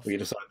 by yourself. Where you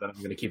decide that I'm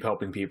going to keep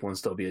helping people and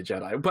still be a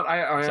Jedi. But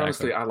I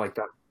honestly, I like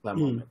that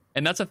moment.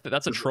 And that's a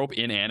trope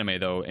in anime,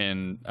 though.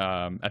 In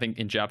I think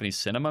in Japanese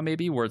cinema,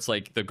 maybe, where it's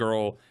like the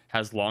girl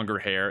has longer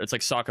hair. It's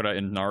like Sakura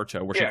in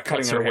Naruto, where she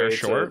cuts her hair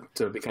short.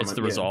 To become it's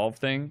the resolve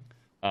thing.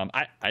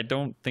 I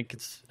don't think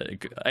it's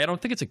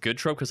a good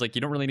trope, because like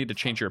you don't really need to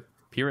change your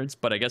appearance,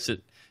 but I guess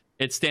it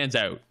stands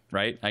out,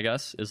 right? I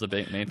guess is the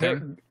main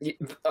thing.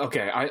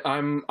 Okay,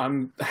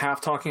 I'm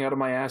half talking out of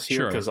my ass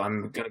here because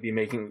I'm going to be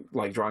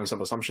drawing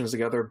some assumptions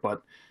together,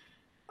 but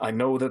I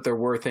know that there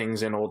were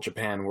things in old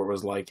Japan where it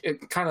was like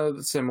it kind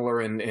of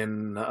similar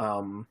in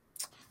the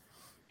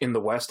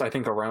West. I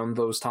think around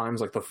those times,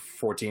 like the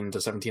 14 to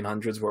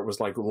 1700s, where it was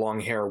like long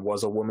hair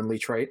was a womanly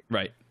trait,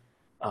 right?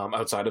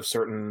 Outside of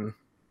certain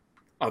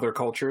other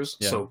cultures,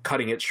 so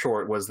cutting it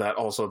short was that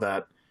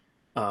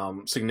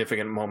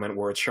significant moment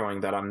where it's showing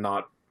that I'm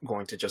not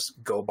going to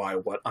just go by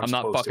what I'm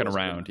not fucking to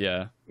around.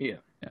 Yeah.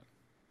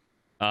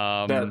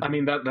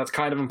 That's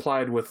kind of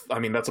implied with. I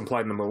mean, that's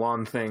implied in the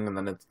Mulan thing, and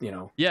then it's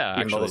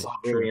actually, it's not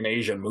really an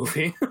Asian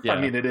movie. Yeah.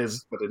 I mean, it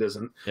is, but it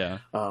isn't. Yeah.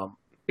 But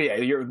yeah,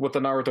 you're with the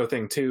Naruto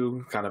thing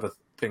too. Kind of a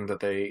thing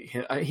that they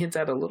hint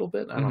at a little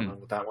bit. I don't know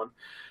with that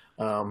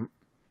one.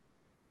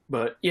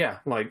 But yeah,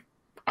 like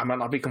I might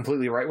not be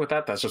completely right with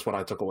that. That's just what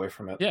I took away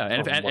from it. Yeah,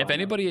 and if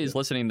anybody is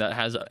listening that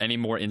has any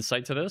more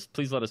insight to this,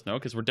 please let us know,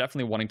 because we're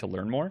definitely wanting to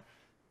learn more.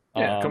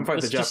 Yeah, come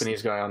fight the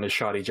Japanese guy on his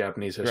shoddy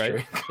Japanese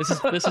history.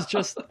 Right? This is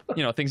just,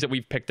 you know, things that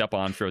we've picked up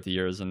on throughout the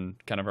years and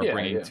kind of are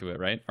bringing to it,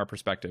 right? Our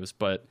perspectives.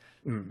 But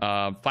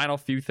final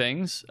few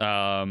things.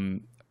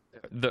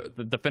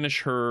 The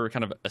finish her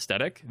kind of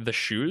aesthetic, the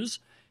shoes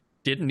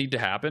didn't need to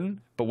happen,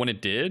 but when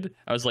it did,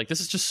 I was like, this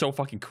is just so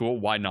fucking cool.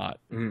 Why not?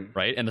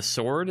 Right? And the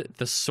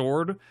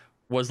sword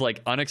was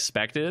like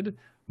unexpected,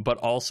 but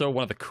also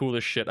one of the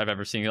coolest shit I've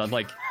ever seen. I'm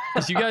like,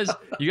 because you guys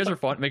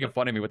are making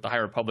fun of me with the High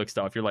Republic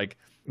stuff. You're like,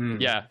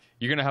 yeah,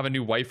 you're gonna have a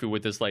new waifu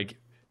with this like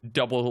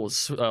double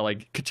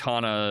like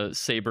katana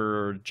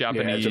saber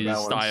Japanese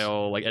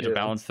style like edge of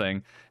balance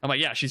thing. I'm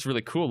like, yeah, she's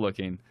really cool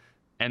looking.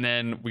 And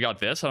then we got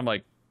this, and I'm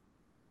like,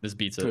 this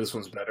beats it. This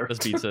one's better. This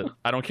beats it.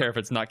 I don't care if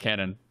it's not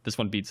canon. This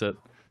one beats it.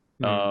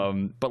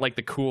 But like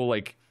the cool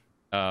like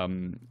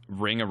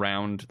ring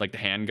around like the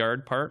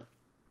handguard part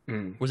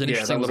was an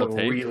interesting little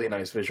take. Really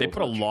nice visual. They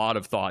put a lot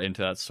of thought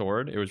into that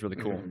sword. It was really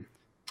cool.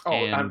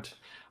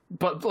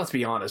 But let's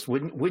be honest.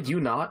 Would you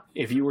not,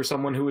 if you were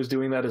someone who was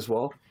doing that as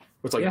well?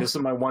 It's like, this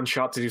is my one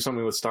shot to do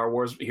something with Star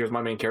Wars. Here's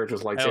my main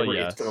character's lightsaber.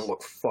 It's going to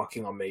look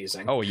fucking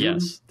amazing. Oh,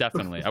 yes,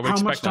 definitely. I would How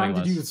expect much time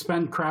less. did you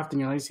spend crafting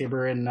your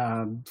lightsaber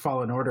in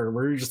Fallen Order,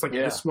 where you're just like,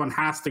 this one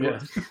has to go?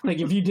 Like,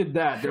 if you did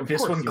that,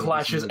 this one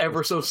clashes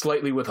ever so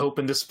slightly with Hope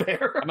and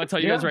Despair. I'm going to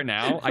tell you guys right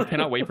now, I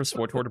cannot wait for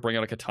SWTOR to bring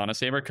out a katana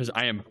saber, because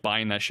I am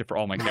buying that shit for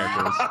all my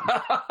characters.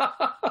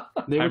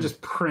 They would just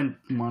print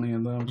money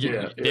in them.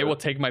 They will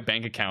take my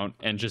bank account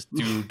and just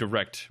do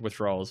direct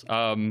withdrawals.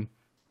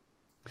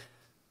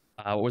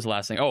 What was the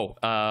last thing?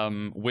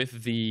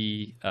 With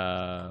the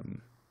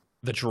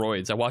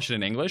droids, I watched it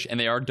in English, and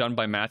they are done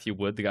by Matthew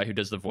Wood, the guy who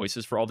does the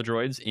voices for all the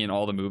droids in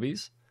all the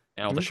movies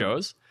and all the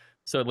shows.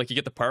 So like you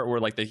get the part where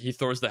like he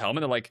throws the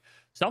helmet, they're like,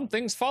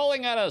 something's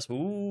falling at us.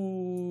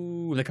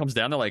 Ooh, and it comes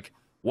down. They're like,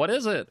 what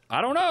is it?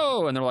 I don't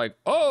know. And they're like,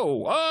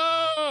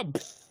 and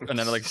then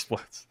it like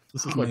explodes.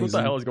 This is like, what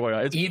the hell is going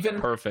on? It's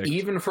perfect.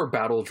 Even for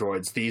battle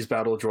droids, these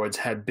battle droids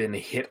had been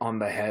hit on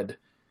the head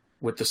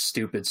with the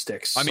stupid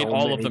sticks. I mean,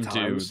 all of them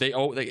do.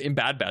 In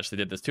Bad Batch they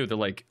did this too. They're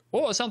like,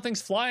 "Oh, something's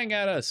flying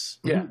at us."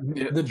 Yeah,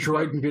 the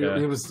droid computer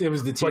it was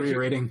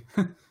deteriorating.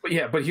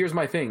 But here's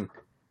my thing.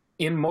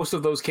 In most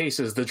of those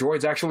cases, the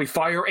droids actually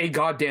fire a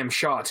goddamn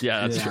shot.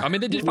 Yeah, that's true. I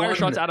mean, they did fire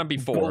shots at him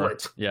before.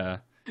 Bullet. Yeah,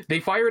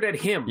 they fired at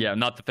him. Yeah,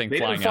 not the thing they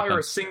flying didn't fire at them.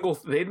 a single.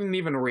 They didn't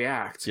even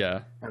react.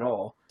 Yeah, at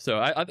all. So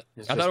I thought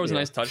it was a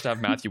nice touch to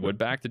have Matthew Wood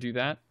back to do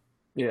that.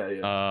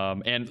 Yeah.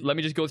 And let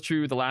me just go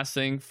through the last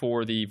thing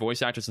for the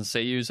voice actors and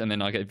seiyus, and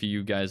then I'll give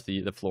you guys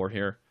the floor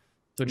here.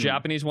 So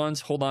Japanese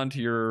ones, hold on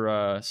to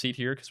your seat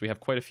here, because we have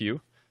quite a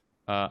few.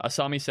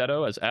 Asami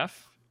Seto as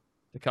F,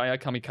 Takaya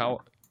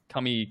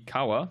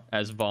Kamikawa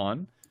as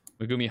Vaughn,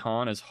 Megumi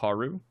Han as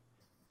Haru,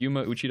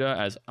 Yuma Uchida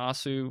as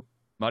Asu,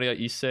 Maria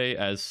Issei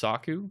as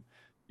Saku,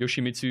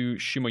 Yoshimitsu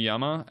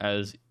Shimoyama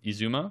as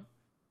Izuma,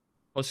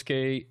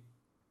 Kosuke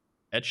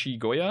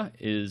Echigoya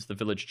is the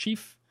village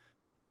chief.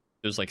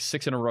 There's like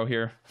 6 in a row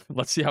here.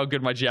 Let's see how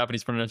good my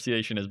Japanese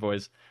pronunciation is,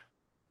 boys.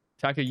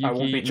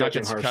 Takayuki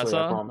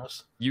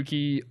Nakatsukasa,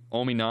 Yuki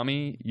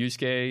Ominami,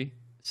 Yusuke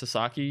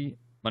Sasaki,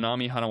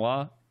 Manami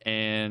Hanawa,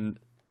 and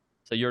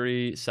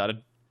Sayuri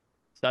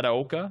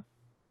Sadaoka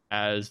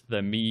as the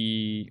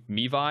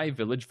Mivai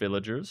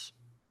villagers.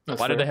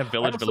 Why do they have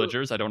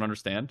villagers? I don't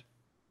understand.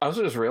 I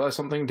also just realized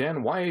something,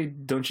 Dan. Why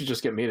don't you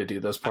just get me to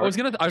do this part? I was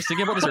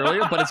thinking about this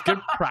earlier, but it's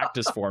good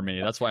practice for me.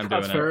 That's why I'm doing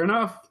it. That's fair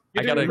enough.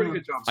 I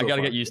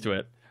gotta get used to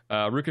it.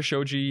 Ruka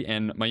Shoji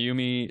and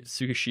Mayumi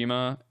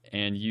Tsukishima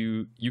and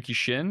Yuki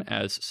Shin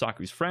as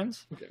Saku's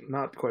friends. Okay,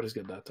 not quite as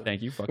good that time.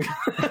 Thank you. Fuck.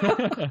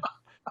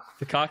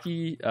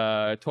 Takaki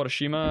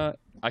Torashima,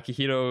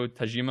 Akihiro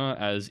Tajima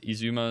as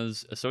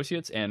Izuma's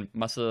associates, and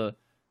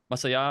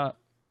Masaya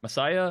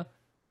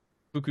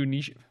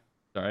Fukunishi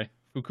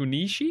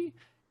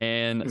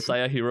and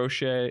Saya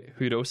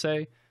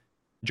Hirose,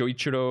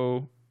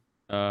 Joichiro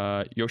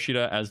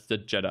Yoshida as the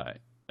Jedi.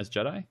 As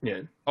Jedi? Yeah.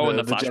 In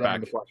the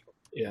flashback.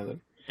 Yeah.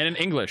 And in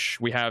English,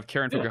 we have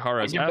Karen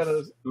Fukuhara as F.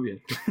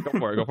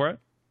 Go for it.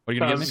 What are you gonna give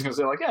me? I was just gonna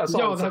say, like, yeah,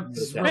 7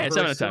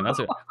 out of 10. That's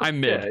it. I'm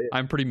mid.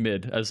 I'm pretty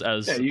mid, as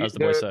the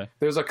boys say.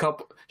 There's a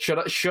couple.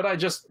 Should I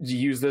just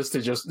use this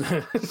to just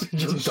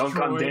dunk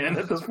on Dan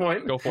at this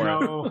point? Go for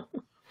it.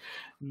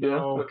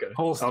 No. Okay.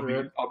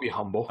 I'll be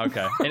humble.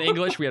 Okay. In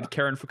English, we have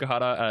Karen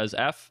Fukuhara as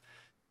F,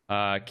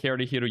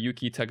 Kari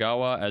Hiroyuki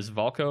Tagawa as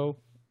Valko,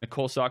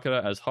 Nicole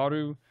Sakura as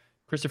Haru,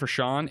 Christopher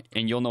Sean,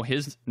 and you'll know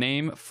his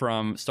name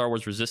from Star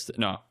Wars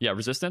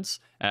Resistance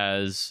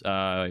as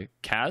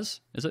Kaz.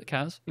 Is it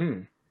Kaz?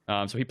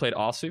 So he played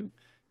Asu.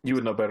 You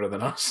would know better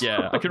than us.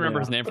 Yeah, I couldn't remember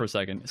his name for a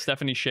second.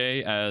 Stephanie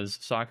Shea as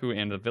Saku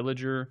and the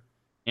Villager,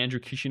 Andrew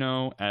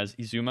Kishino as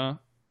Izuma,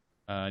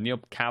 Neil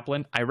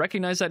Kaplan. I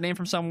recognize that name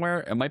from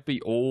somewhere. It might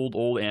be old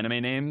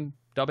anime name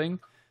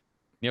dubbing.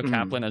 Neil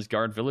Kaplan as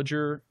Guard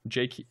Villager,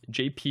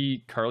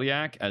 J.P.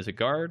 Karliak as a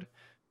guard,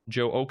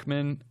 Joe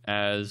Ochman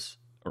as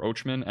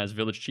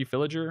Village Chief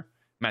Villager,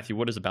 Matthew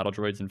Wood as the battle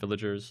droids and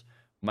villagers,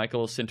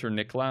 Michael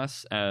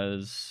Sinter-Nicholas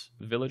as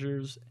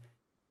villagers,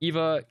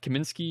 Eva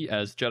Kaminsky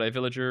as Jedi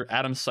villager,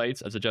 Adam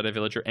Seitz as a Jedi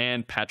villager,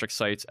 and Patrick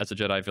Seitz as a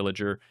Jedi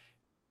villager.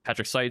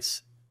 Patrick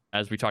Seitz,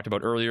 as we talked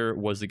about earlier,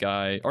 was the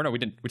guy, or no, we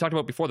didn't. We talked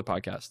about before the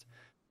podcast.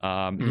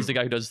 He's the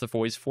guy who does the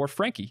voice for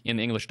Frankie in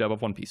the English dub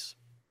of One Piece.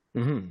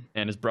 And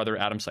his brother,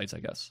 Adam Seitz, I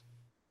guess,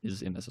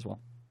 is in this as well.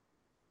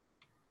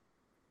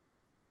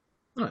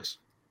 Nice.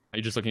 Are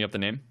you just looking up the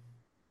name?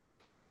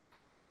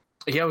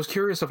 Yeah, I was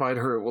curious if I'd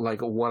heard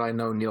like what I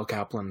know Neil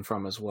Kaplan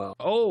from as well.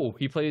 Oh,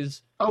 he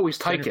plays... Oh, he's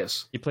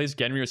Tychus. He plays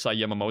Genryusai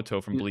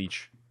Yamamoto from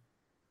Bleach.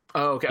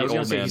 Oh, okay. I was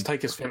going to say man. he's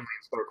Tychus Finley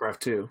in StarCraft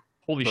 2.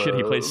 Holy shit,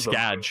 he plays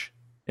Skadge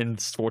in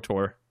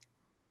SWTOR.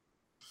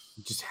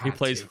 He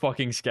plays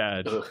fucking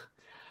Skadge. Ugh.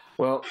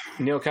 Well,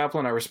 Neil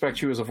Kaplan, I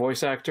respect you as a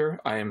voice actor.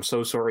 I am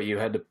so sorry you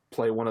had to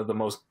play one of the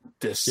most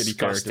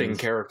disgusting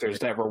characters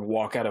to ever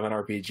walk out of an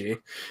RPG.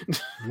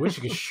 I wish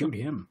you could shoot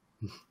him.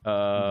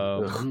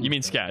 You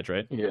mean Skadge,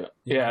 right? Yeah.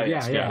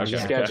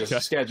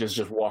 Skadge is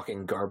just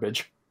walking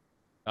garbage.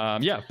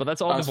 Yeah, but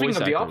that's all the speaking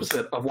voice of the actors.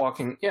 opposite of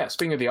walking. Yeah,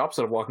 speaking of the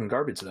opposite of walking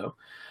garbage, though,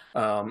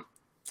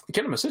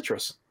 Kinema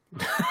Citrus.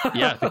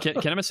 Yeah,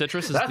 Kinema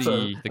Citrus is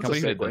the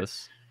company who did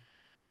this.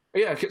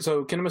 Yeah,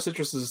 so Kinema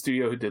Citrus is the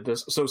studio who did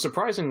this. So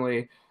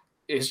surprisingly,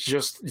 it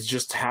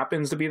just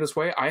happens to be this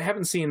way. I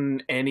haven't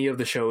seen any of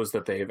the shows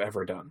that they've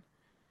ever done.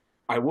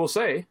 I will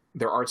say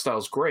their art style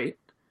is great.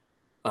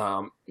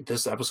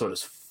 This episode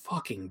is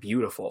fucking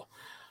beautiful.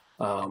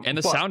 And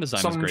the sound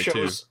design is great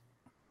too.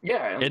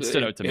 Yeah, it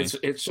stood out to me.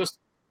 It's just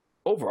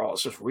overall,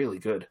 it's just really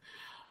good.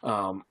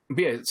 But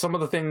yeah, some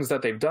of the things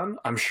that they've done,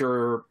 I'm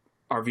sure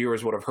our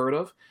viewers would have heard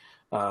of.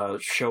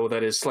 Show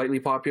that is slightly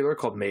popular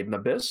called Made in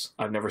Abyss.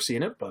 I've never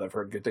seen it, but I've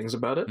heard good things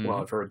about it.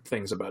 Well, I've heard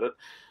things about it.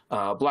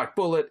 Black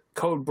Bullet,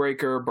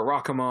 Codebreaker,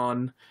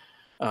 Barakamon,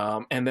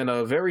 and then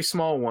a very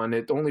small one.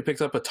 It only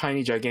picked up a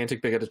tiny,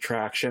 gigantic, big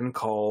attraction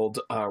called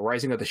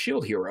Rising of the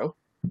Shield Hero,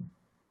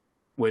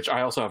 which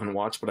I also haven't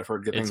watched, but I've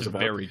heard good things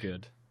about. It's very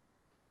good.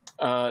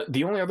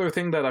 The only other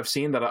thing that I've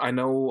seen that I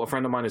know a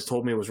friend of mine has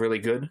told me was really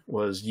good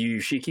was Yu Yu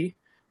Shiki,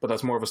 but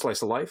that's more of a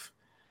slice of life.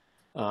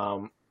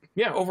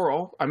 Yeah,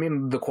 overall, I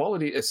mean, the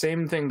quality,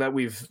 same thing that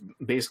we've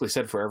basically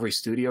said for every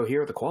studio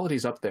here, the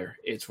quality's up there.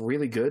 It's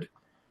really good.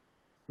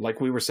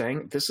 Like we were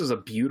saying, this is a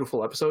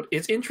beautiful episode.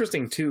 It's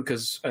interesting, too,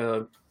 because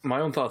my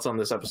own thoughts on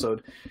this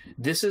episode,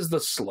 this is the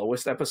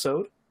slowest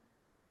episode.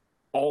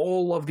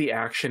 All of the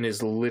action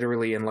is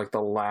literally in, like,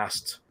 the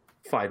last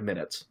 5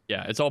 minutes.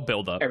 Yeah, it's all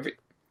build up.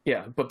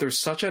 Yeah, but there's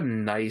such a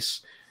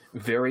nice,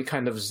 very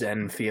kind of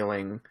zen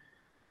feeling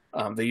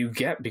that you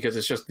get because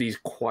it's just these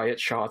quiet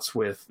shots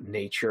with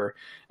nature.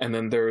 And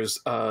then there's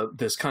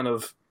this kind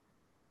of...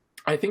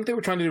 I think they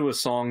were trying to do a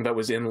song that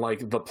was in,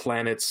 like, the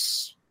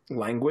planet's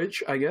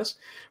language, I guess.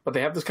 But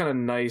they have this kind of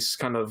nice,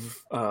 kind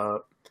of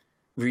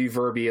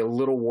reverby, a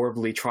little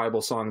warbly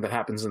tribal song that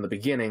happens in the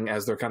beginning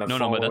as they're kind of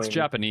following... No, but that's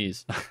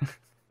Japanese.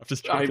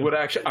 I would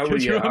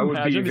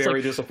be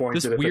very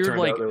disappointed if it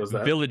turned out it was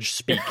that. Village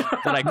speak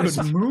that I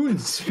couldn't. Moon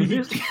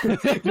speak.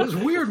 There's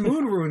weird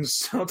moon runes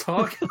still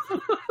talk.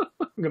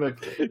 I'm gonna.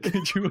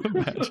 Could you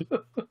imagine?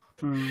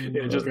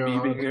 Yeah, just me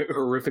being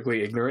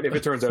horrifically ignorant. If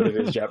it turns out it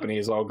is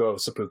Japanese, I'll go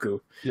seppuku.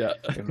 Yeah.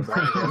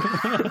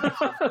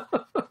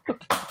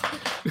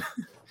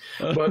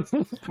 But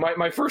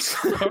my first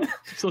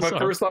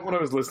first thought when I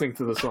was listening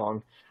to the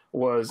song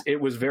was it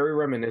was very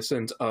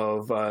reminiscent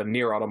of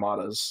Nier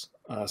Automata's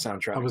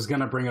soundtrack. I was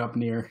gonna bring up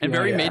Nier and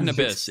very Made in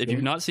Abyss. If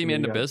you've not seen Made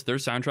in Abyss, their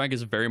soundtrack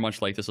is very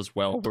much like this as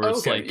well. Where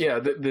it's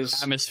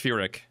this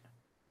atmospheric.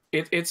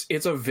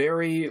 It's a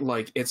very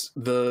like I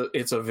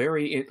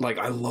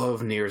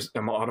love Nier's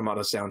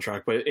Automata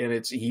soundtrack, but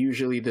it's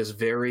usually this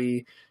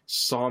very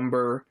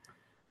somber,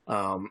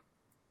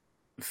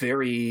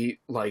 very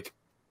like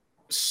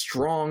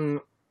strong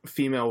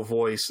female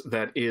voice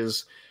that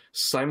is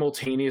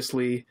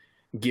simultaneously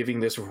giving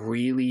this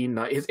really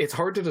nice... It's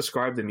hard to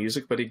describe the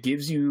music, but it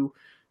gives you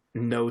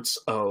notes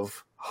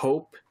of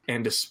hope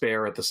and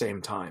despair at the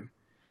same time.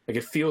 Like,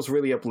 it feels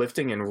really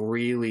uplifting and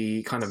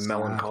really kind of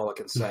melancholic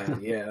and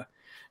sad. Yeah.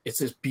 It's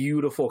this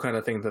beautiful kind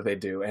of thing that they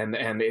do.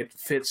 And it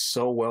fits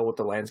so well with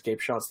the landscape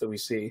shots that we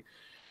see.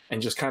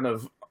 And just kind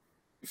of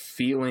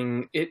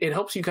feeling... It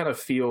helps you kind of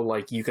feel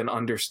like you can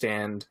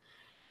understand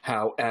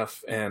how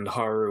F and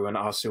Haru and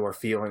Asu are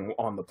feeling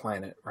on the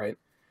planet, right?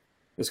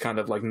 This kind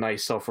of like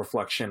nice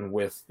self-reflection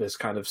with this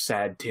kind of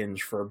sad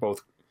tinge for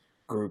both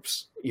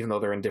groups, even though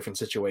they're in different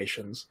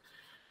situations.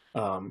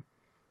 Sorry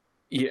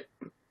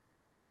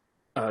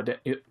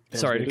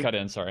to cut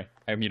in. Sorry,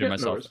 I muted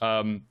myself.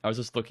 No, I was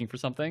just looking for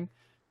something.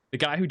 The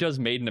guy who does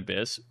Made in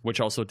Abyss,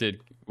 which also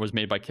was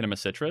made by Kinema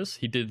Citrus,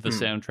 he did the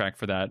soundtrack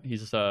for that.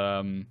 He's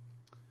Australian,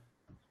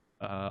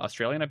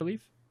 I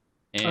believe,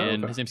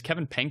 and his name's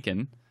Kevin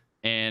Penkin,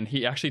 and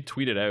he actually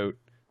tweeted out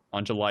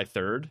on July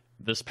 3rd,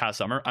 this past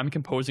summer, I'm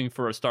composing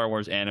for a Star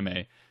Wars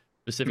anime,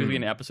 specifically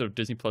an episode of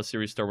Disney Plus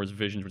series Star Wars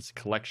Visions, which is a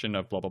collection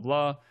of blah, blah,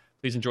 blah.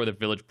 Please enjoy The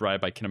Village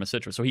Bride by Kinema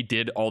Citrus. So he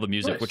did all the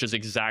music, which is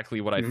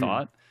exactly what I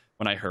thought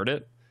when I heard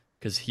it.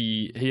 because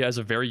he has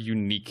a very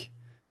unique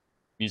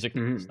music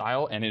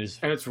style, and it's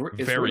very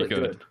really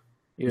good.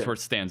 Yeah. It's where it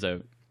stands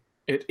out.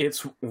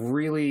 It's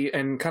really,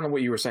 and kind of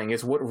what you were saying,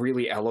 it's what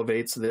really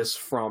elevates this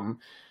from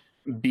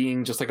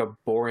being just like a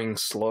boring,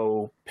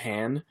 slow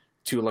pan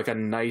to like a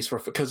nice,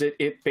 because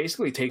it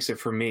basically takes it,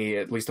 for me,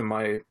 at least in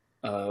my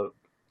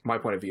my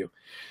point of view,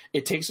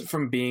 it takes it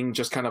from being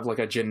just kind of like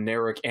a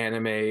generic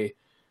anime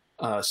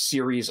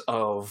series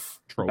of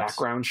tropes,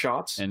 background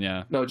shots, and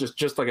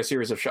just like a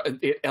series of shots.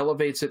 It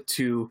elevates it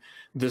to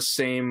the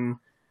same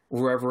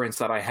reverence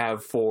that I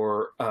have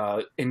for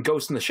in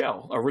Ghost in the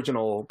Shell,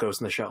 original Ghost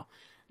in the Shell.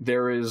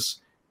 There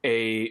is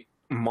a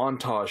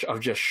montage of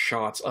just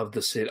shots of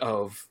the city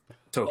of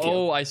Tokyo.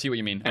 Oh, I see what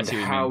you mean. And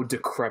how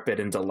decrepit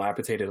and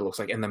dilapidated it looks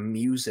like, and the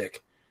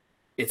music.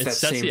 It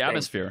sets the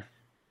atmosphere.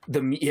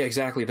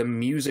 Exactly. The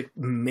music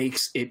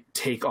makes it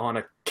take on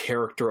a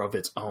character of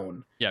its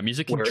own. Yeah,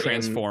 music can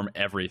transform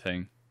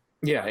everything.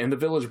 Yeah, in The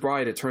Village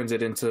Bride, it turns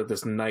it into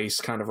this nice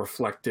kind of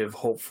reflective,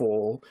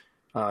 hopeful,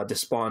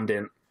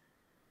 despondent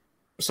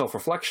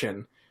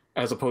self-reflection,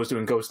 as opposed to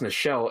in Ghost in the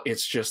Shell,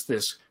 it's just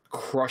this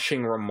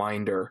crushing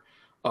reminder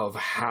of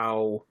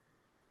how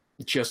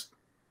just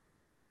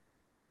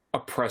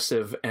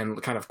oppressive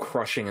and kind of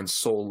crushing and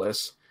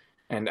soulless,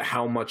 and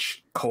how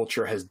much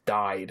culture has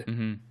died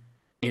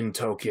in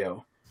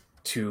Tokyo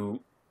to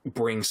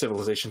bring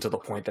civilization to the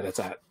point that it's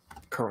at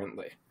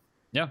currently.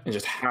 Yeah. And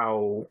just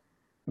how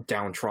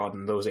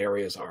downtrodden those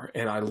areas are.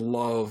 And I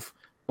love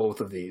both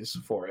of these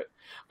for it.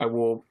 I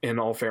will, in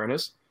all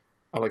fairness,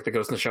 I like the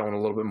Ghost in the Shell one a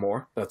little bit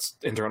more. That's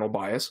internal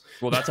bias.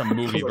 Well, that's a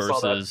movie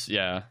versus,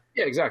 yeah.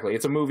 Yeah, exactly.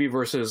 It's a movie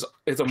versus,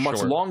 it's a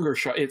much longer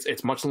shot.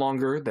 It's much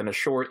longer than a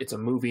short. It's a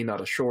movie,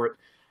 not a short.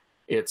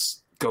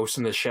 It's Ghost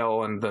in the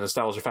Shell, and the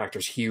nostalgia factor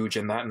is huge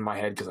in that in my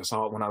head because I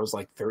saw it when I was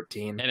like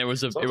 13. And it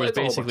was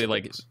basically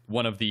like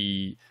one of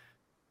the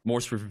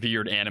most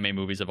revered anime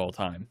movies of all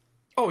time.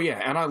 Oh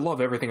yeah, and I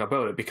love everything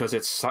about it because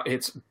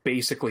it's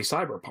basically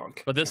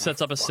cyberpunk. But this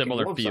sets up a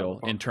similar feel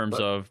in terms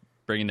of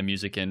bringing the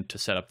music in to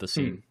set up the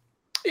scene.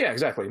 Yeah,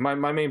 exactly. My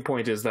main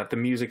point is that the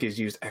music is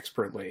used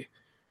expertly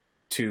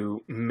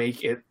to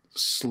make it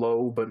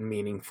slow but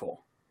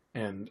meaningful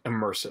and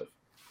immersive.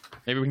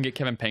 Maybe we can get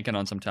Kevin Penkin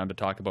on sometime to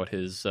talk about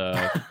his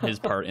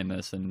part in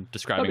this and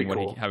describing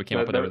how he came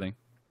up with everything.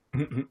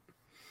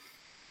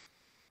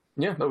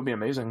 Yeah, that would be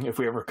amazing if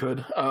we ever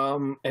could.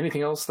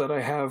 Anything else that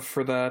I have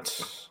for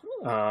that?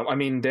 I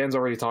mean, Dan's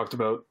already talked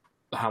about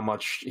how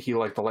much he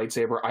liked the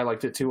lightsaber. I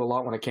liked it too a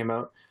lot when it came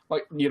out.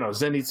 Like,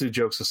 Zenitsu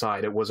jokes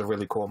aside, it was a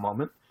really cool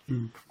moment.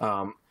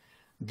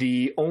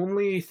 The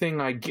only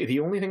thing I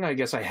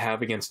guess I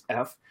have against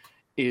F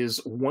is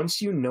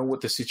once you know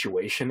what the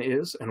situation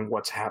is and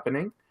what's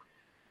happening,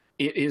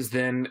 it is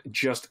then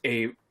just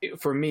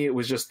for me, it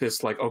was just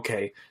this like,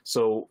 okay,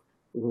 so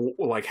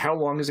like how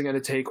long is it going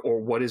to take, or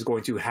what is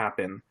going to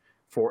happen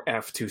for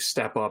F to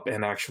step up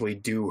and actually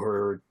do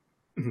her,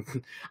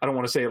 I don't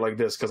want to say it like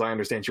this because I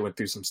understand she went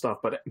through some stuff,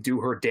 but do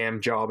her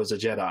damn job as a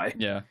Jedi.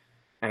 Yeah.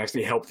 And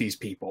actually help these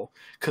people.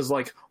 Because,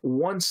 like,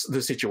 once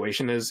the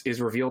situation is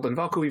revealed, and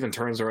Valko even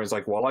turns around and is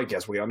like, well, I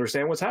guess we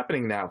understand what's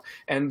happening now.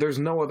 And there's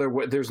no other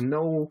way, there's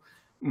no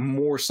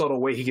more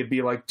subtle way he could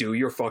be like, do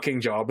your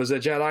fucking job as a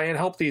Jedi and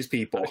help these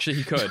people. Actually,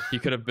 he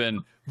could have been,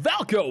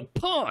 Valko,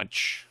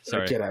 punch!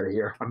 Sorry. Get out of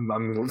here. I'm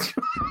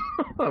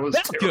that was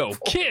Valko, terrible.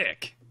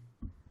 kick!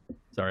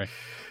 Sorry.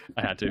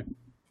 I had to.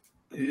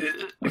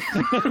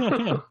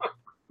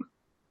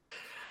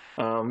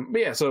 But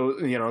yeah, so,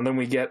 and then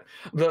we get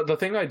the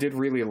thing I did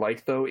really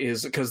like though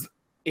is because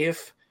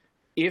if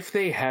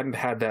they hadn't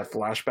had that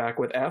flashback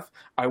with F,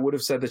 I would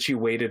have said that she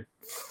waited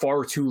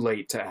far too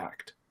late to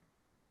act.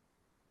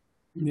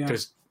 Yeah.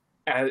 Because,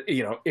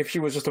 if she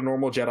was just a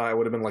normal Jedi, I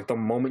would have been like, the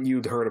moment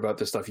you'd heard about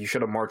this stuff, you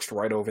should have marched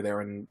right over there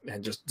and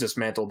just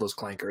dismantled those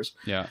clankers.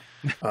 Yeah,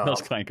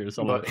 those clankers.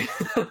 I love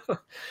it.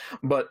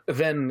 But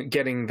then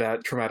getting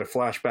that traumatic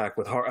flashback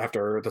with her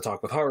after the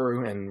talk with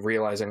Haru and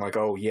realizing like,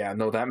 oh yeah,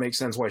 no, that makes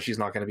sense why she's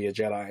not going to be a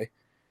Jedi,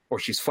 or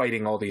she's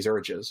fighting all these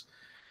urges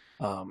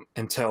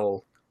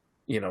until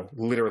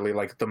literally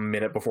like the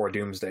minute before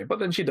Doomsday. But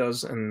then she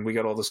does, and we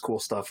got all this cool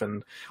stuff.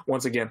 And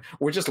once again,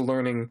 we're just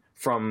learning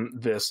from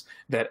this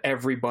that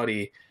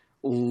everybody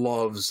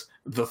loves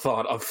the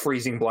thought of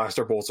freezing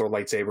blaster bolts or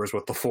lightsabers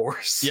with the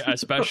Force. Yeah,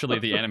 especially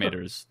the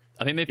animators.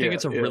 I think they think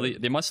it's really,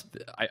 they must,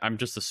 I'm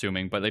just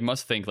assuming, but they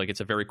must think like it's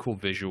a very cool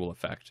visual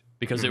effect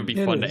because it would be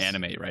fun to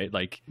animate, right?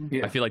 Like,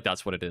 I feel like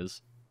that's what it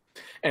is.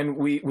 And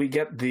we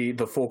get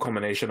the full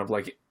culmination of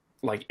like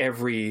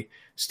every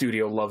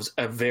studio loves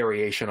a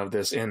variation of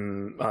this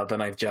in The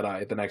Ninth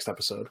Jedi, the next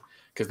episode,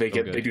 because they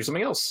do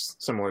something else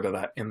similar to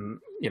that in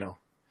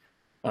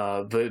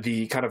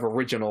the kind of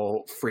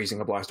original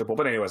freezing a blaster bolt.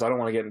 But anyways, I don't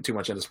want to get too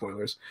much into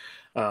spoilers.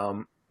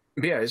 But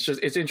yeah,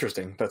 it's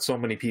interesting that so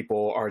many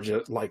people are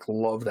just like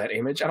love that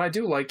image, and I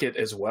do like it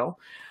as well.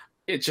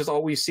 It just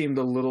always seemed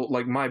a little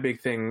like my big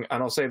thing,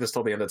 and I'll say this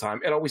till the end of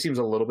time. It always seems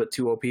a little bit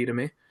too OP to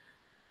me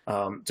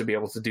to be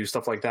able to do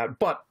stuff like that,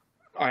 but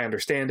I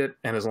understand it,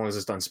 and as long as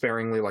it's done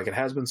sparingly, like it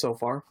has been so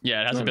far.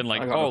 Yeah, it hasn't been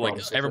like, oh,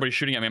 like everybody's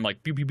shooting at me. I'm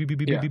like, beep, beep, beep, beep,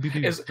 beep, beep, beep,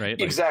 beep, right?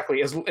 Like,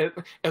 exactly.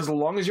 As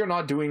long as you're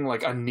not doing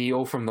like a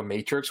Neo from the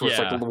Matrix, where it's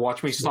like,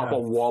 watch me stop a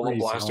wall of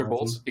blaster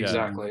bolts. Yeah.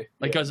 Exactly.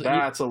 Like,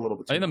 that's a little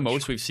bit. I think the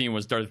most we've seen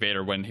was Darth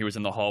Vader when he was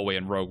in the hallway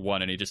in Rogue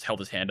One, and he just held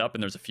his hand up,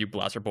 and there's a few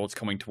blaster bolts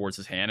coming towards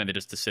his hand, and they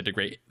just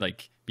disintegrate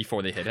like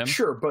before they hit him.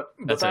 Sure, but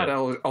that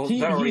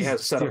already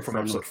has set up from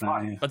episode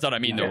 5. That's what I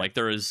mean, though. Like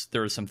there is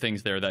some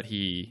things there that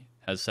he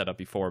has set up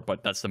before,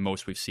 but that's the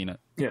most we've seen it.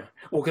 Yeah,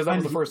 well, because that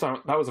was the first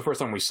time. That was the first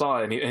time we saw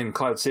it in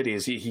Cloud City.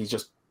 Is he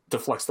just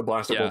deflects the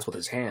blaster bolts with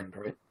his hand,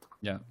 right?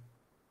 Yeah.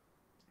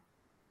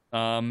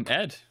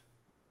 Ed.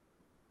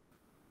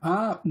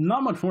 Not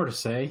much more to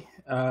say.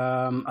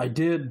 I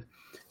did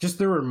just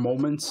there were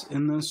moments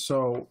in this.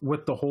 So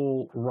with the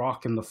whole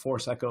rock and the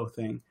Force Echo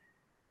thing,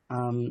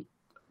 I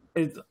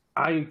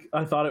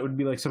thought it would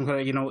be like some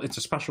kind of it's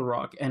a special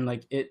rock, and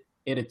like it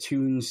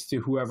attunes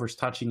to whoever's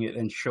touching it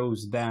and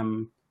shows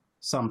them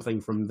something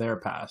from their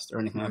past or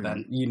anything like that.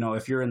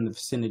 If you're in the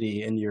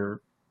vicinity and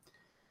you're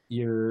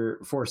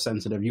Force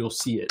sensitive, you'll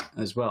see it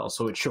as well.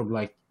 So it showed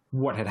like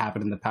what had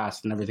happened in the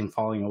past and everything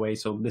falling away.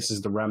 So this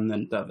is the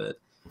remnant of it.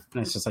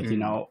 And it's just like,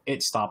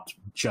 it stopped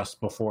just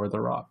before the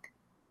rock.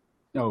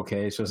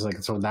 Okay. So it's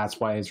like, so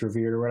that's why it's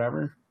revered or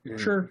whatever.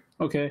 Sure.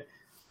 Okay.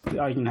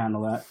 I can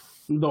handle that.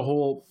 The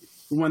whole,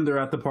 when they're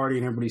at the party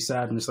and everybody's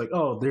sad and it's like,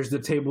 oh, there's the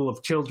table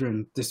of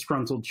children,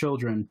 disgruntled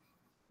children.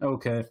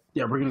 Okay.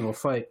 Yeah. We're going to go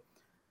fight.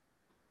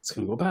 It's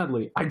going to go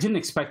badly. I didn't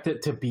expect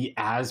it to be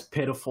as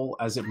pitiful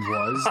as it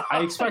was.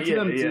 I expected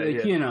them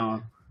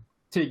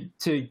to,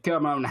 to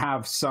come out and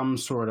have some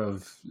sort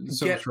of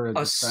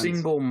a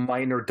single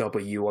minor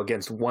W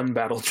against one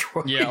battle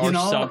droid. Yeah, or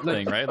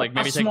something, right? Like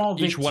maybe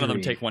each one of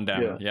them take one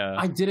down. Yeah.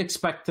 I did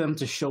expect them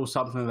to show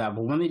something of that,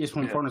 but when they just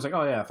went forward, it's like,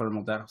 oh yeah,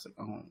 thermal death. I was like,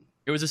 oh.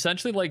 It was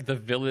essentially like the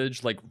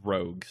village, like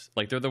rogues.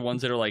 Like they're the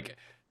ones that are like,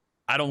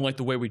 I don't like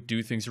the way we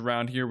do things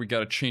around here. We got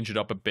to change it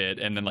up a bit.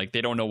 And then like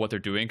they don't know what they're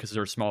doing because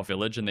they're a small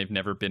village and they've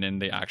never been in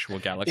the actual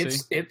galaxy.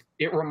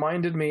 It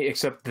reminded me,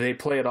 except they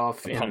play it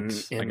off in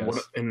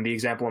the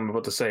example I'm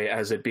about to say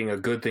as it being a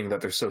good thing that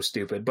they're so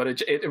stupid.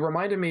 But it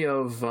reminded me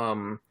of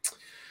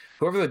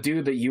whoever the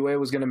dude that Yue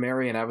was going to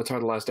marry in Avatar: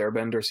 The Last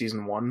Airbender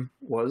season 1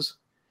 was.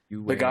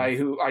 The guy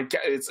who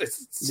it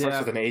starts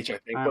with an H, I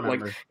think, but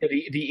like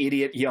the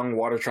idiot young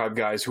Water Tribe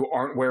guys who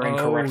aren't wearing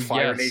correct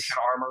Fire Nation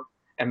armor.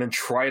 And then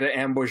try to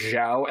ambush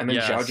Zhao, and then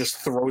Zhao just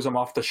throws him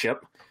off the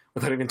ship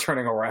without even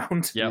turning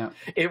around. Yeah,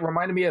 it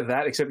reminded me of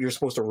that, except you're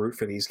supposed to root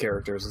for these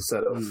characters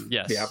instead of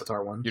the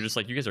Avatar one. You're just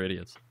like, you guys are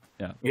idiots.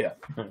 Yeah. Yeah.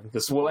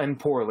 This will end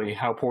poorly.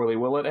 How poorly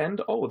will it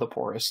end? Oh, the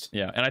poorest.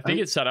 Yeah, and I think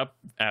it set up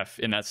F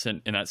in that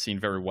scene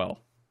very well.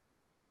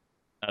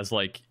 As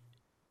like,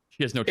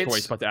 she has no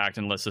choice but to act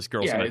unless this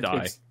girl's gonna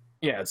die.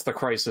 It's the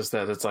crisis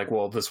that it's like,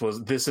 well, this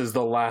is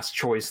the last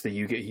choice that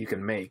you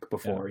can make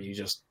before you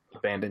just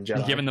abandon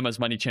Jedi. Giving them as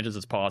many chances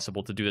as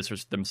possible to do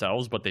this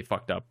themselves, but they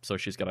fucked up, so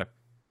she's gotta.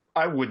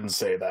 I wouldn't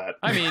say that.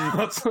 I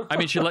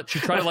mean, she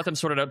tried to let them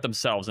sort it out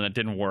themselves, and it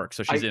didn't work.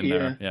 So she's in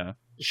there. Yeah.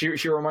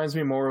 She reminds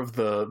me more of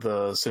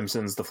the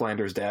Simpsons, the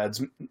Flanders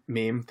Dads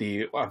meme.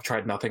 I've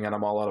tried nothing and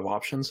I'm all out of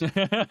options. Yeah,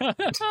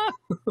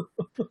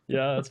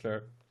 that's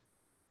fair.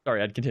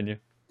 Sorry, I'd continue.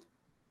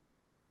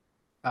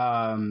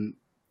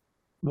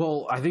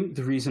 Well, I think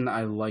the reason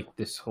I liked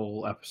this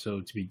whole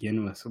episode to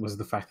begin with was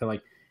the fact that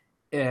like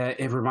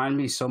it reminded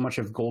me so much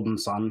of Golden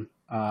Sun,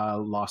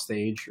 Lost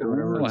Age, or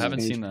whatever. Oh, I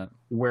haven't seen that.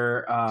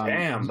 Where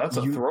damn, that's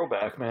a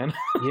throwback, man.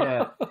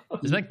 Yeah,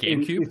 is that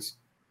GameCube?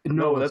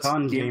 No, that's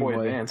on Game Boy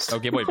Advance. Oh,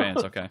 Game Boy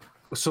Advance. Okay.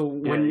 So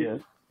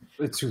when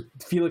it's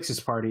Felix's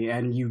party,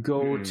 and you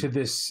go to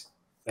this,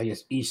 I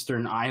guess,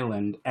 Eastern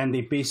island, and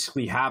they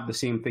basically have the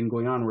same thing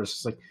going on, where it's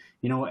just like,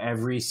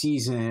 every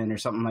season or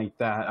something like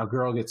that, a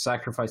girl gets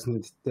sacrificed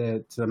to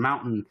the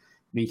mountain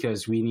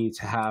because we need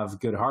to have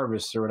good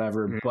harvests or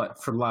whatever.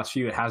 But for the last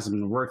few, it hasn't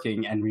been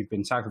working, and we've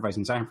been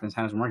sacrificing, it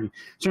hasn't been working.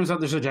 Turns out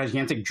there's a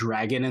gigantic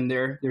dragon in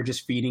there. They're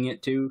just feeding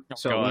it to.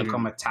 So it will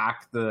come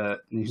attack the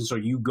nation. So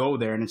you go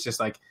there, and it's just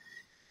like,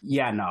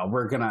 yeah, no,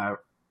 we're gonna.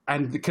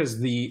 And because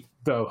the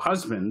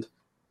husband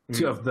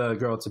of the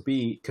girl to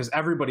be, because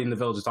everybody in the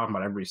village is talking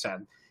about, everybody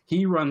sad,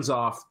 he runs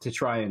off to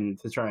try and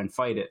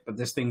fight it. But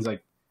this thing's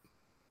like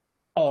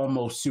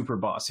almost super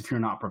boss if you're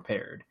not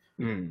prepared.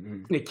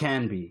 It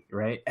can be,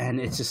 right?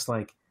 And it's just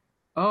like,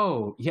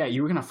 oh yeah,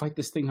 you were gonna fight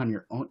this thing on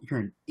your own,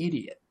 you're an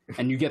idiot.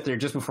 And you get there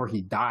just before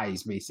he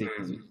dies,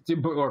 basically,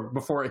 or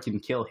before it can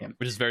kill him,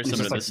 which is very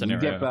similar to this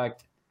scenario.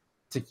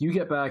 You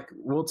get back,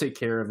 we'll take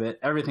care of it,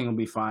 everything will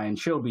be fine,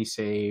 she'll be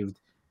saved,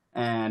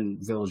 and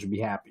village will be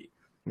happy.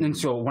 And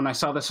so when I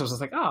saw this, I was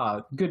just like,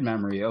 good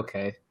memory,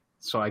 okay,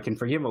 so I can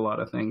forgive a lot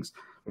of things.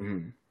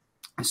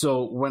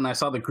 So when I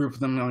saw the group of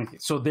them,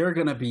 so they're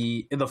going to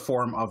be in the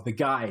form of the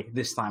guy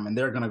this time, and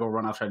they're going to go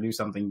run off, try to do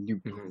something,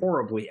 do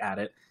horribly at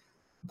it.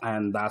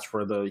 And that's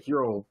where the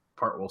hero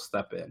part will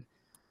step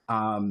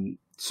in.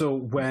 So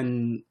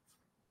when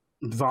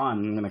Vaughn,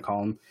 I'm going to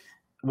call him,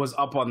 was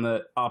up on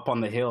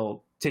the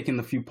hill, taking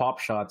the few pop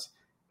shots,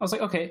 I was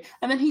like, okay.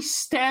 And then he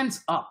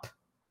stands up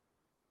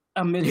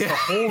amidst a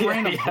whole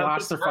rain of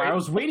blaster fire. I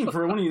was waiting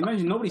for one of you to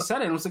mention. Nobody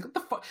said it. I was like, what the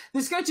fuck?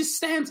 This guy just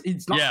stands.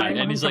 It's not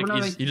and he's like,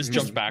 he just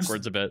jumps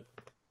backwards a bit.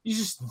 He's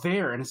just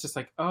there, and it's just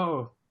like,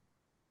 oh,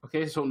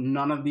 okay, so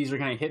none of these are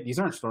going to hit. These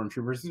aren't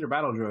stormtroopers. These are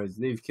battle droids.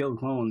 They've killed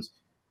clones.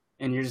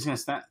 And you're just going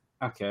to stand.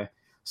 Okay.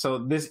 So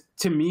this,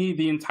 to me,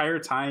 the entire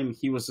time,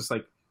 he was just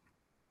like,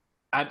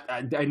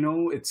 I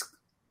know it's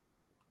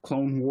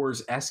Clone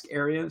Wars-esque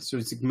area, so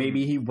it's like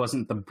maybe he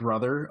wasn't the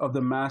brother of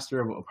the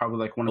master, but probably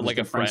like one of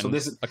his friends. So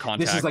this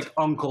is like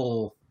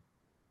Uncle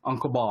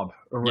Bob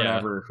or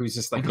whatever, who's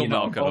just like,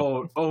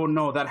 oh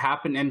no, that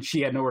happened, and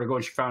she had nowhere to go,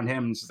 and she found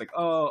him, and she's like,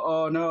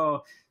 oh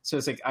no. So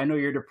it's like, I know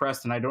you're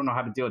depressed, and I don't know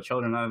how to deal with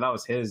children. That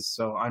was his,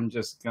 so I'm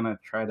just gonna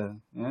try to.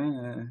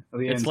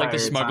 It's like the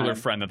smuggler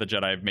friend that the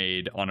Jedi have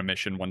made on a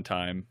mission one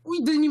time.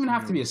 We didn't even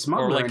have to be a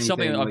smuggler, or like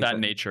something of that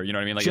nature. You know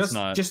what I mean? Like, it's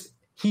not just.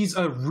 He's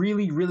a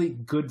really, really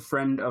good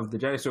friend of the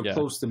Jedi, so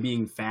close to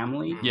being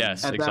family.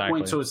 Yes, at that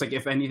point. So it's like,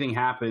 if anything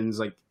happens,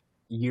 like,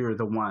 you're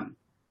the one.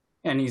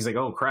 And he's like,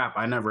 oh crap,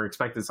 I never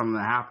expected something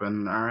to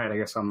happen. All right, I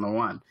guess I'm the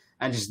one.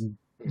 And just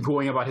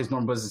going about his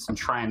normal business and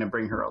trying to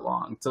bring her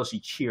along until she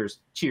cheers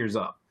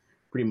up,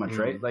 pretty much,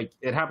 right? Like,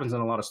 it happens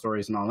in a lot of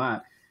stories and all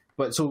that.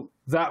 But so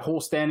that whole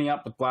standing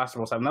up with blaster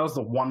bolts, that was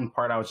the one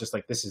part I was just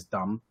like, this is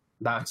dumb.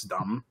 That's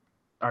dumb.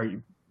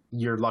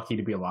 You're lucky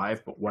to be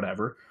alive, but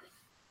whatever.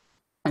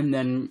 And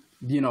then,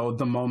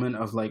 the moment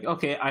of like,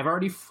 okay, I've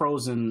already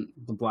frozen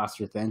the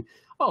blaster thing.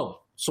 Oh,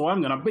 so I'm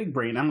going to big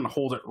brain. I'm going to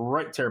hold it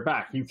right to her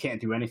back. You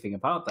can't do anything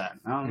about that.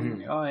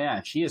 Oh,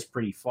 yeah, she is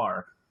pretty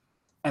far.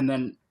 And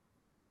then,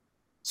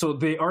 so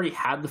they already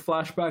had the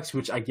flashbacks,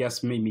 which I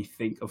guess made me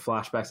think of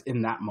flashbacks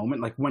in that moment.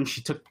 Like when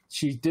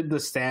she did the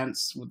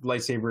stance with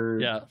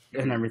lightsaber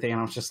and everything. And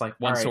I was just like,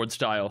 one sword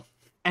style.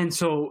 And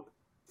so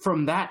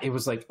from that, it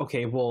was like,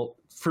 okay, well,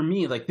 for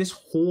me, like this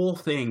whole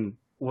thing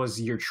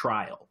was your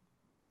trial.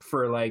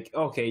 For like,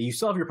 okay, you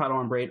still have your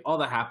Padawan braid, all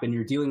that happened,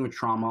 you're dealing with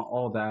trauma,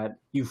 all that,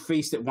 you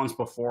faced it once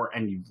before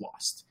and you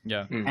lost.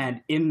 Yeah.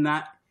 And in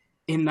that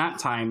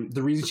time,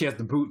 the reason she has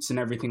the boots and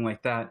everything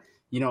like that,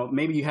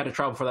 maybe you had a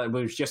trial for that, but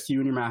it was just you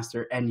and your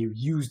master, and you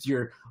used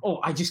your,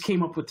 I just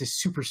came up with this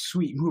super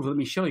sweet move, let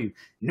me show you.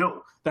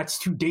 No, that's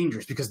too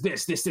dangerous because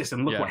this,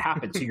 and look what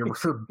happened. So you're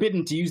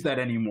forbidden to use that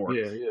anymore.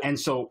 Yeah. And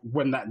so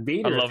when that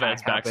Vader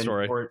attack happened,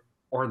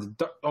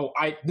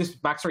 this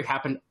backstory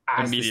happened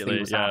as this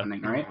thing was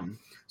happening, right?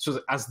 So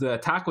as the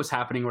attack was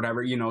happening,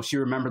 whatever, she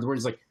remembered the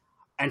words, like,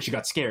 and she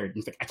got scared.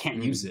 And like, I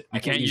can't use it. I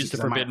can't use the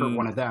forbidden. I might hurt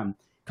one of them.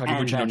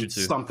 And then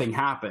something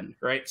happened,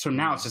 right? So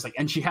now it's just like,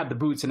 and she had the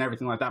boots and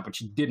everything like that, but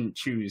she didn't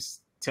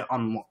choose to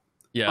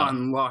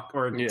unlock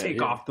or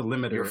take off the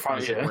limiter,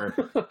 as it were,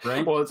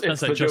 right? Well,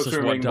 it's the jokes we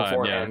were making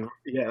beforehand.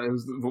 Yeah, it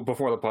was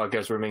before the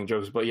podcast we were making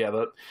jokes, but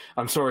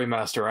I'm sorry,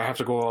 Master, I have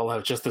to go all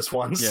out just this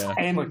once. Yeah.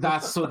 And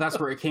that's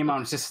where it came out.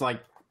 It's just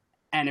like,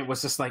 and it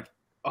was just like,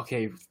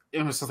 okay,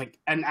 it was just like,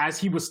 and as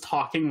he was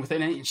talking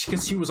within it,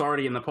 because she was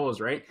already in the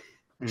pose, right?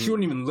 She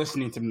wasn't even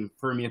listening to me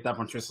for me at that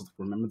point. She was like,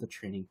 remember the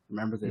training,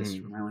 remember this,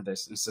 remember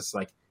this. And it's just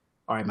like,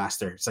 all right,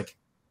 Master. It's like,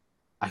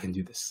 I can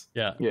do this.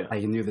 Yeah. I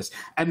can do this.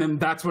 And then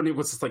that's when it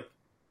was just like,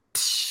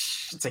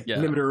 it's like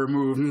limiter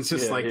removed. And it's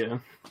just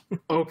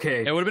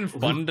okay. It would have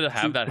been fun to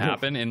have that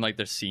happen in like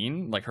the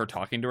scene, like her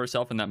talking to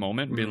herself in that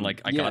moment and being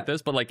like, I got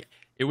this. But like,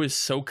 it was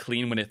so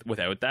clean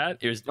without that.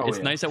 It's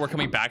nice that we're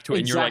coming back to it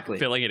and you're like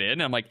filling it in.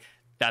 And I'm like,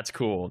 that's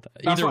cool.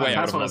 Either way,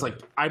 that's why I was like,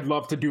 I'd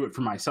love to do it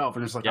for myself,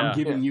 and it's like, I'm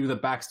giving you the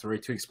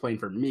backstory to explain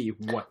for me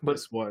what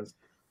this was.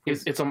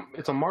 It's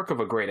a mark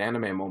of a great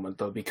anime moment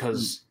though,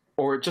 because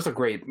or just a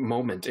great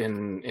moment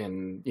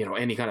in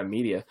any kind of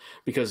media,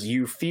 because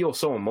you feel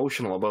so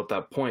emotional about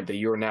that point that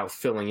you're now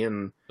filling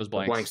in those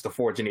blanks to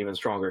forge an even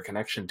stronger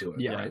connection to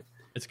it. Yeah, right?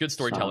 It's a good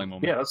storytelling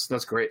moment. Yeah,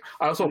 that's great.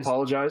 I also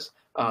apologize.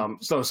 I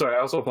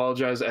also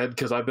apologize, Ed,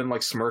 because I've been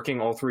like smirking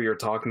all through your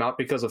talk, not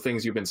because of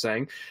things you've been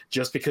saying,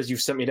 just because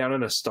you've sent me down a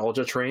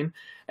nostalgia train,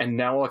 and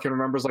now all I can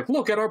remember is like,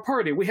 look, at our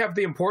party we have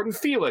the important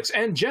Felix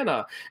and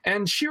Jenna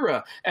and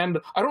Shira, and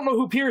I don't know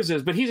who Piers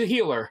is, but he's a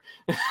healer.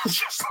 It's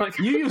just like,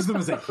 you use them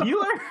as a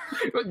healer.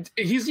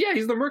 He's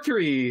the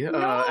Mercury.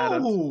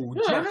 No,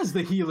 Jenna's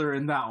the healer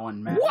in that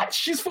one, man. What?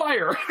 She's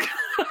fire.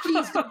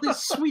 She's got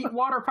this sweet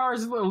water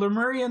powers,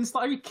 Lemurian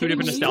style. Are you kidding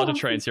me? Nostalgia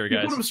trains here,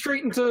 guys. You put him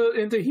straight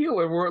into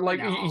healer. Where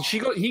like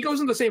he goes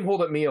in the same hole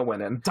that Mia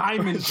went in.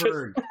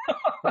 Diamondberg.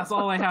 That's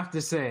all I have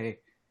to say.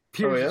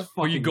 Pierce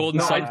Were you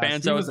Golden Sun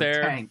fans out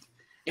there?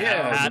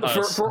 Yeah,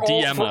 for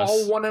all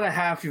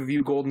 1.5 of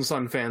you Golden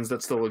Sun fans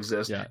that still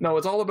exist. Yeah. No,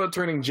 it's all about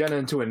turning Jenna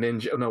into a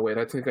ninja. Oh, no, wait,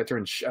 I think I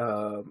turned.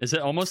 Is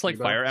it almost like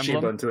Fire Emblem?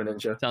 Shiva into a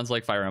ninja. Sounds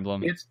like Fire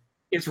Emblem.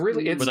 It's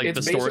really it's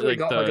basically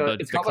got like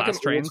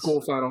an old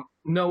school Final.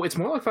 No, it's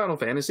more like Final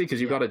Fantasy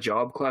because you've got a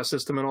job class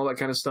system and all that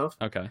kind of stuff.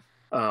 Okay.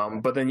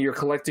 But then you're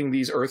collecting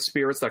these Earth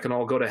spirits that can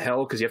all go to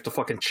hell because you have to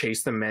fucking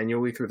chase them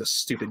manually through the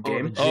stupid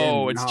game.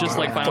 It's just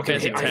like Final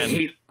Fantasy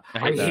X.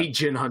 I hate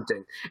Jinn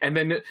hunting. And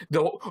then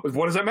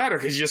what does that matter?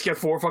 Because you just get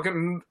 4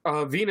 fucking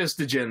Venus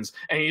to Jinns,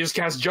 and you just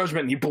cast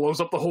Judgment, and he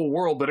blows up the whole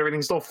world, but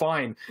everything's still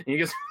fine. And you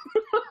just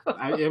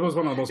It was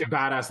one of the most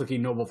badass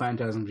looking noble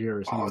phantasms you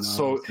ever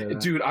seen.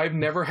 Dude, I've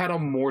never had a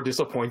more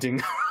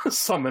disappointing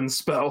summon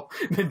spell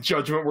than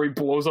Judgment, where he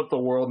blows up the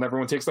world and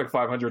everyone takes like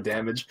 500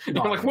 damage. And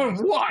you're like,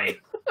 why?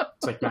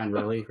 It's like, man,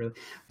 really?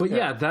 But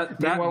yeah,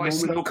 that Meanwhile, I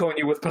snow cone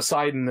you with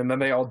Poseidon and then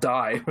they all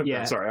die.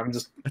 Yeah. Sorry, I'm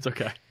just... It's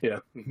okay. Yeah.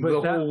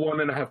 But the whole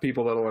 1.5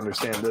 people that'll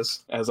understand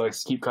this as I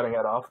keep cutting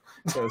it off.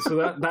 So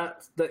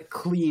that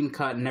clean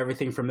cut and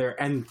everything from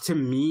there. And to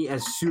me,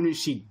 as soon as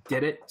she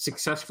did it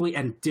successfully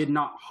and did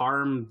not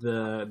harm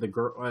the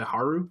girl,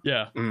 Haru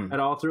at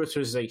all through it, so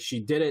it's like she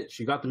did it,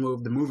 she got the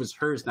move is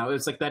hers now.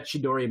 It's like that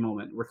Chidori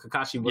moment where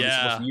Kakashi wasn't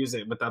supposed to use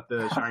it without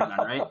the Sharingan,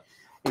 right?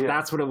 Yeah.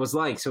 That's what it was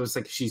like. So it's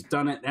like she's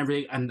done it and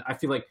everything, and I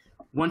feel like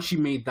once she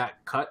made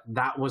that cut,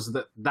 that was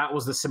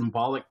the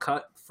symbolic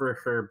cut for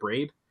her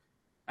braid,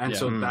 and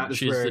so that is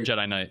she's where the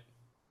Jedi Knight.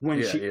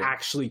 When she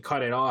actually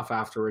cut it off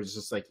afterwards, it's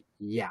just like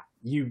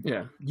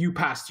you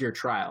passed your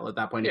trial at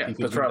that point. Yeah, if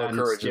you the trial of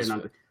courage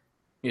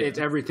it's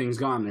everything's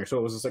gone there. So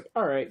it was just like,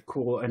 all right,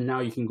 cool, and now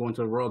you can go into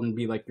the world and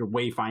be like your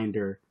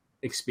Wayfinder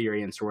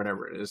experience or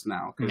whatever it is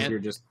now, because you're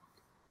just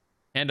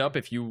hand up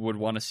if you would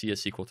want to see a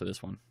sequel to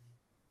this one.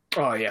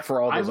 Oh yeah,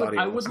 for all those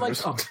I would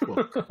like a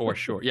book for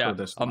sure. Yeah,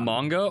 a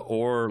manga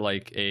or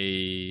like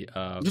a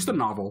just a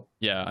novel.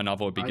 Yeah, a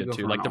novel would be good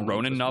too. Like the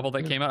Ronin novel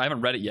that came out. I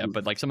haven't read it yet,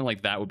 but like something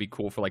like that would be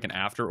cool for like an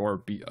after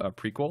or a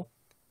prequel.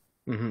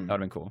 That would have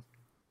been cool.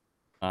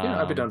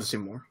 Yeah, I'd be down to see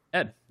more.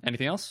 Ed,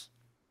 anything else?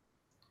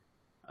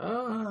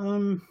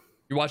 You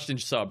watched in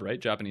sub, right?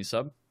 Japanese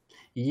sub.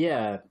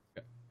 Yeah,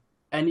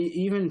 and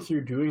even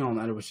through doing all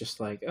that, it was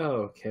just like,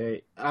 oh,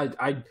 okay.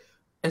 I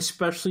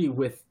especially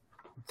with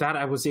that,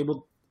 I was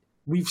able.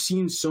 We've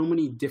seen so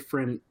many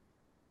different,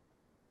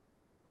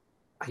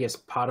 I guess,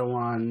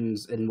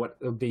 Padawans and what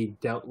they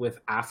dealt with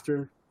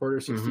after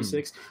Order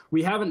 66.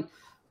 We haven't,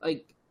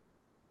 like,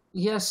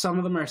 yes, some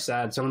of them are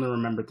sad, some of them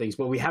remember things,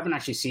 but we haven't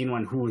actually seen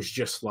one who was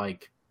just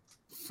like,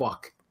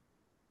 fuck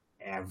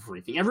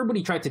everything.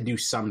 Everybody tried to do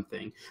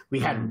something. We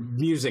had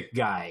Music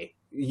Guy.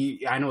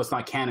 I know it's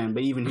not canon,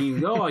 but even he,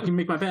 I can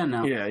make my band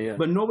now. Yeah.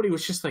 But nobody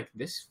was just like,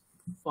 this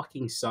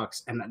fucking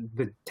sucks, and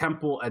the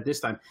temple at this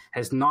time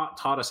has not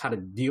taught us how to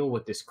deal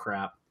with this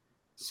crap.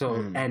 So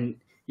and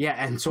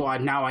so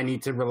I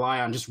need to rely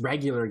on just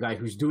regular guy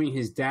who's doing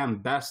his damn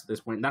best at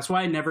this point. That's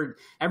why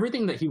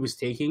everything that he was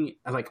taking,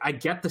 like, I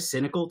get the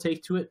cynical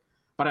take to it,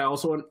 but I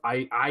also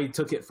I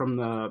took it from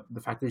the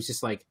fact that it's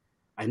just like,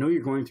 I know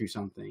you're going through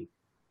something.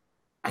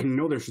 I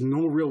know there's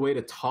no real way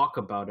to talk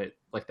about it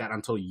like that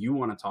until you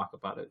want to talk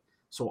about it.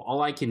 So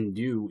all I can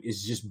do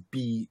is just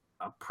be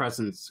a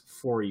presence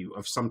for you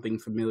of something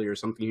familiar,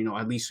 something,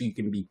 at least so you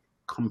can be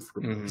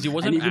comfortable. Because he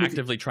wasn't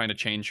actively trying to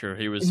change her.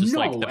 He was just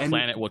like, the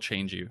planet will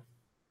change you.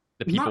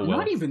 The people will.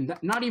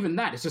 Not even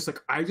that. It's just like,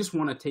 I just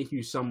want to take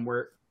you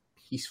somewhere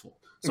peaceful.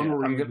 Somewhere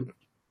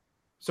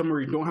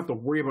where you don't have to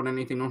worry about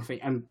anything,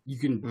 and you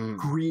can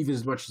grieve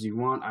as much as you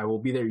want. I will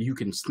be there. You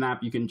can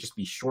snap. You can just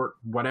be short,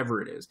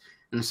 whatever it is.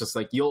 And it's just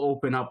like, you'll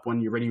open up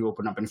when you're ready to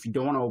open up. And if you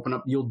don't want to open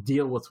up, you'll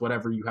deal with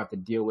whatever you have to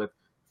deal with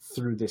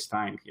through this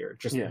time here.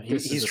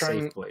 He's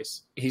trying, safe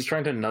place. He's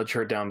trying to nudge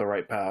her down the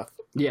right path,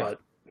 but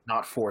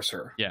not force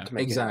her. Yeah, to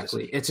make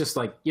exactly. It's just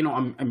like,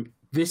 I'm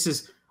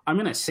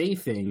gonna say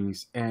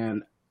things,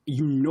 and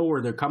where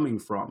they're coming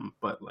from,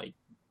 but like,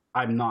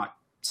 I'm not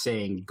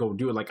saying go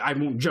do it. Like, I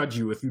won't judge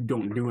you if you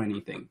don't do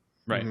anything.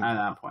 Right. At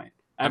that point,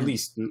 at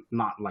least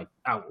not like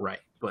outright.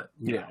 But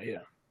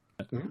yeah.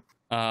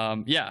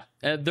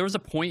 There was a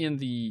point in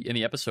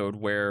the episode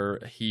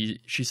where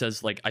she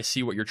says, like, I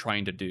see what you're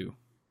trying to do.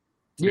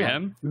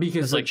 Him,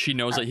 because like she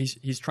knows that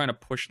he's trying to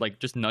push, like,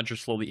 just nudge her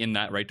slowly in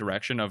that right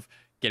direction of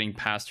getting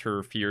past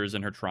her fears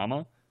and her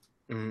trauma.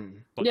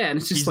 But and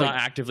it's just he's like, not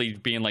actively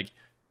being like,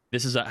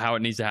 this is how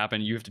it needs to happen.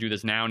 You have to do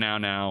this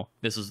now.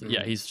 This is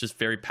he's just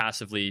very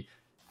passively.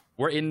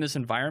 We're in this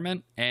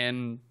environment,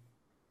 and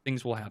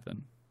things will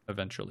happen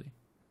eventually.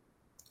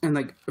 And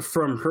like,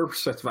 from her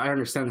perspective, I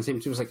understand the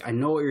same. She was like, I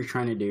know what you're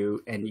trying to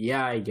do, and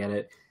I get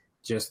it.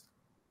 Just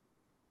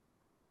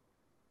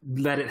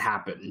let it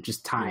happen.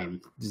 Just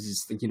time.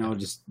 Just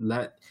just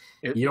let.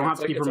 You don't have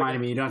to keep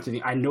reminding me. You don't have to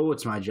think. I know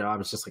it's my job.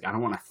 It's just like, I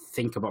don't want to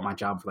think about my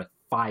job for like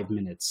 5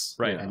 minutes.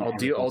 Right. I'll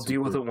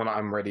deal with it when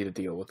I'm ready to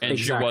deal with it. And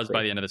she was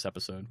by the end of this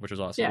episode, which was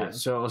awesome. Yeah.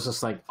 So it was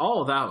just like,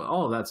 all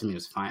that to me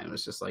was fine. It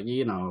was just like,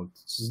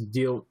 just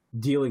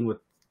dealing with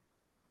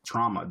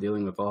trauma,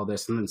 dealing with all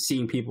this, and then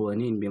seeing people in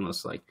need and being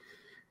just like,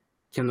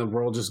 can the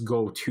world just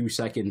go 2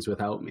 seconds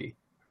without me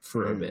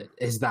for a bit?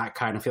 Is that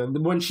kind of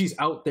feeling when she's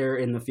out there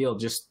in the field,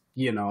 just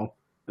let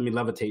me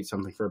levitate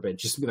something for a bit,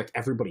 just to be like,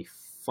 everybody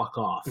fuck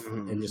off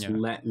and just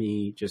let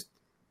me just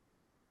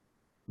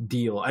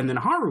deal. And then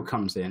Haru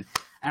comes in,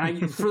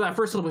 and for that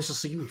first little bit, it's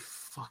just like, you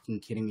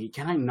fucking kidding me?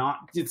 Can I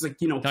not? It's like,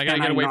 I gotta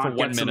get away for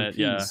 1 minute.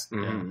 Yeah.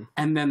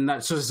 And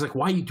then so it's like,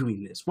 why are you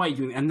doing this? Why are you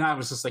doing? And I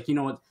was just like, you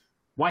know what?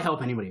 Why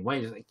help anybody?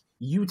 Why just like,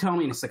 you tell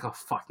me? And it's like, oh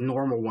fuck,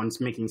 normal one's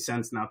making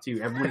sense now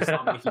too. Everybody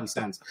stop making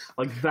sense.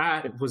 Like,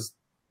 that was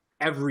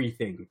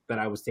everything that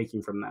I was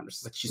taking from them.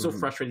 It's like she's so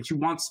frustrated. She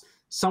wants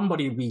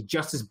somebody to be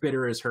just as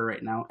bitter as her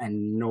right now,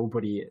 and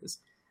nobody is.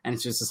 And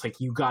it's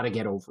like, you got to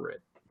get over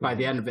it. By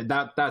the end of it,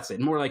 that's it.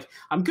 More like,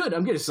 I'm good.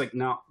 It's like,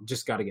 no,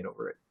 just got to get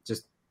over it.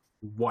 Just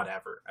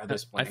whatever at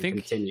this point.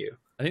 Continue.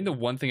 I think the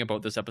one thing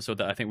about this episode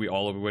that I think we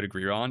all would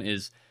agree on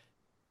is,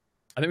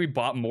 I think we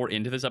bought more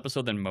into this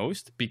episode than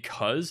most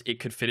because it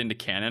could fit into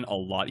canon a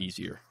lot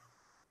easier.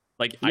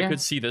 Like, I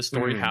could see this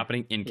story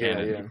happening in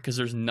canon because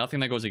there's nothing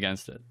that goes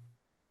against it.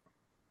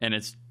 And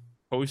it's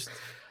post.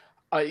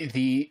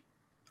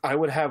 I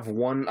would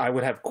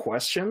have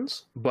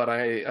questions, but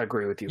I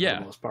agree with you for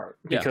the most part.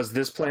 Because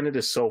this planet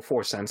is so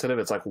Force sensitive,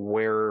 it's like,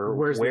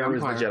 where is the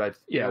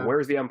Jedi?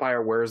 Where's the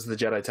Empire? Where's the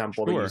Jedi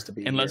Temple that used to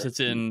be? Unless it's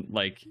in,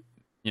 like,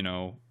 you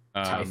know,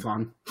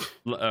 Typhon.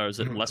 Or is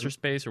it lesser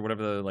space or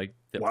whatever the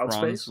wild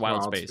space?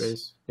 Wild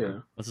space. Yeah.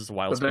 This is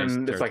wild but space.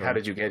 Then it's like, how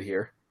did you get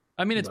here?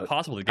 I mean, it's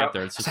possible to get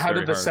there. It's just how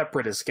did the hard.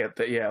 Separatists get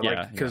there? Yeah,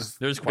 like, because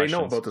they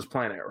know about this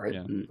planet, right?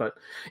 Yeah. But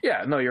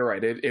no, you're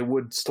right. It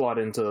would slot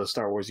into the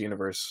Star Wars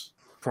universe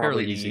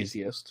probably the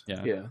easiest.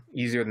 Yeah,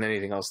 easier than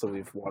anything else that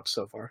we've watched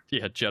so far.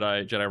 Yeah,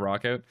 Jedi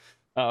rock out.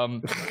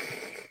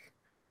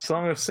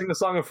 Sing the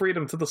song of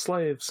freedom to the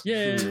slaves.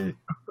 Yay!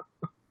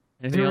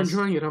 They're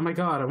enjoying it. Oh my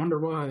god, I wonder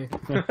why.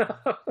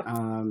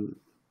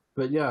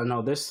 But yeah,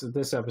 no,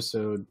 this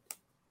episode,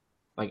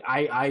 like,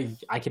 I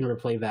can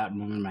replay that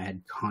moment in my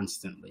head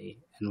constantly,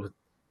 and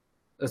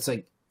it's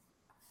like,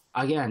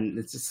 again,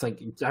 it's just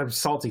like, I'm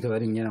salty because I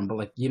didn't get him, but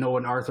like, you know,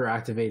 when Arthur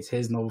activates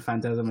his Noble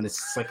Phantasm and it's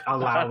just like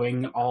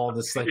allowing all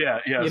this, like,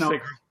 you know,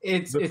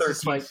 it's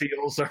just like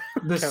seals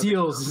the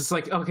seals. It's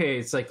like,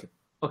 okay,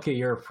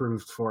 you're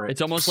approved for it.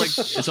 It's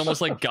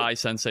almost like Guy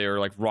Sensei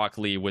or like Rock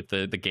Lee with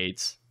the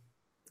gates.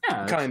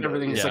 Yeah, kind of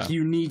everything. It's like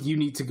you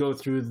need to go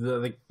through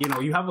the you know,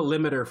 you have a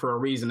limiter for a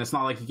reason. It's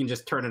not like you can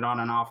just turn it on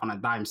and off on a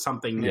dime.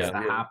 Something needs to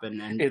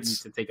happen, and it needs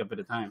to take a bit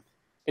of time.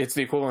 It's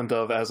the equivalent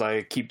of, as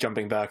I keep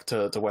jumping back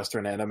to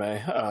Western anime,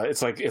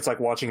 it's like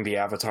watching the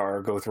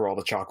Avatar go through all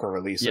the chakra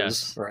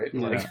releases, right?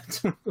 Yeah.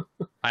 Like,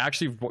 I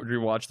actually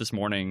rewatched this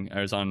morning.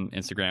 I was on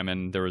Instagram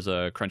and there was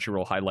a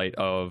Crunchyroll highlight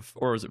of,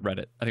 or was it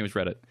Reddit? I think it was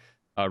Reddit.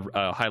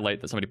 A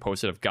highlight that somebody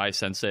posted of Guy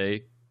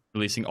Sensei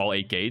releasing all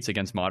 8 gates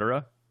against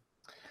Madara.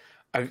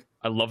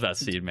 I love that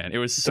scene, man. It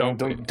was so.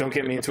 Don't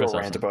get me into a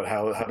rant about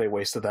how they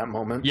wasted that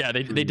moment. Yeah,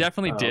 they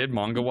definitely did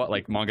manga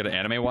to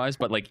anime wise,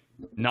 but like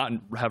not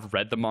have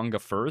read the manga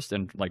first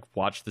and like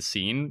watch the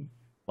scene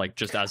like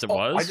just as it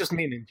was. I just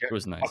mean it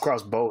was nice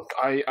across both.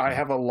 I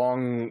have a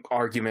long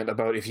argument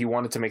about if you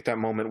wanted to make that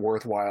moment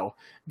worthwhile,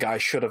 Guy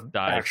should have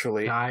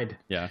actually died.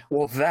 Yeah.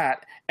 Well,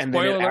 that and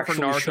then spoiler alert for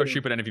Naruto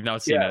Shippuden if you've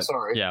not seen it.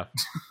 Sorry. Yeah.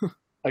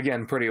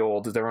 Again, pretty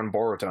old. They're on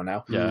Boruto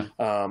now.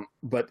 Yeah.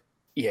 But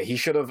yeah, he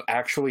should have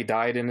actually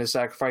died in his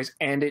sacrifice,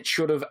 and it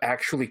should have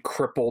actually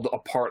crippled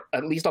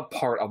at least a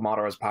part of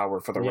Madara's power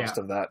for the rest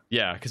of that.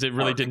 Yeah, because it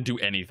really didn't do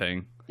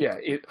anything. Yeah,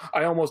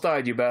 I almost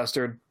died, you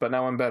bastard, but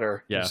now I'm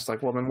better. Yeah. It's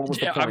like, well, then what was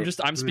the point?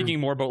 I'm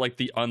speaking more about like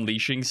the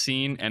unleashing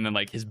scene and then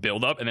like his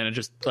build up, and then it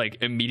just like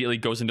immediately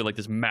goes into like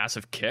this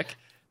massive kick.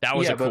 That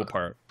was a cool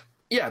part.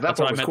 Yeah, that's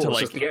what I meant cool. to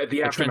like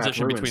the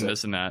transition between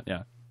this and that.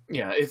 Yeah.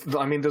 Yeah,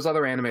 I mean, there's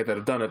other anime that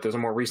have done it. There's a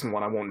more recent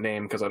one I won't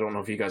name because I don't know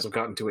if you guys have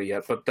gotten to it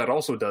yet, but that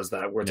also does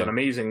that, where it's an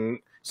amazing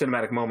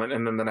cinematic moment,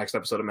 and then the next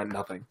episode it meant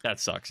nothing.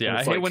 That sucks. Yeah,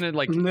 I hate when it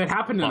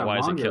happened in a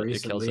manga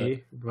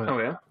recently. But oh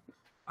yeah,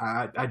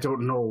 I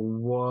don't know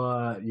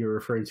what you're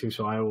referring to,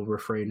 so I will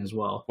refrain as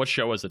well. What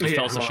show is it? Just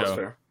tell us the show.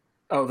 Fair.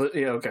 Oh,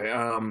 okay.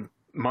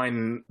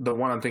 Mine, the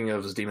one I'm thinking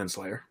of is Demon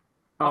Slayer.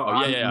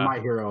 Oh, yeah. My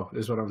Hero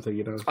is what I'm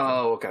thinking of.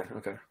 Oh, okay.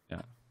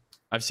 Yeah,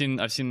 I've seen.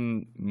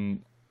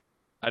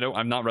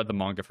 I've not read the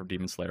manga for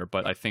Demon Slayer,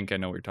 but I think I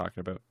know what you're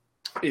talking about.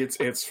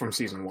 It's from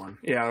season 1.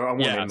 Yeah, I won't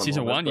name the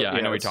season moment, 1. Yeah,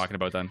 I know what you're talking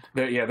about. Then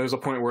there's a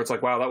point where it's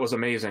like, wow, that was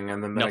amazing,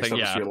 and then the next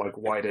episode you're like,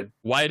 why did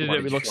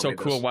it look so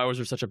cool? This? Why was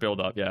there such a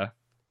build up? Yeah.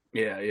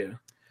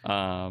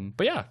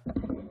 But yeah,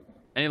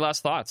 any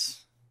last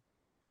thoughts?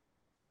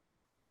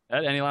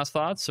 Ed, any last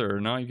thoughts,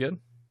 or no? You good?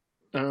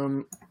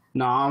 No,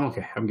 I'm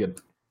okay. I'm good.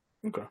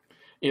 Okay.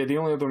 Yeah, the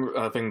only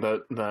other thing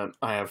that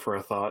I have for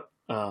a thought.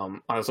 I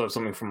also have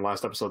something from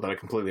last episode that I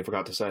completely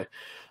forgot to say.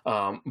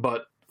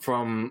 But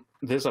from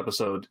this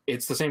episode,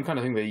 it's the same kind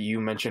of thing that you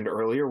mentioned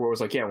earlier, where it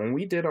was like, yeah, when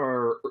we did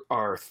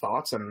our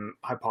thoughts and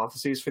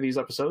hypotheses for these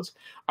episodes,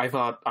 I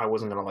thought I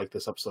wasn't going to like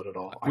this episode at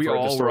all. We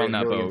all were on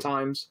that boat.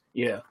 Times.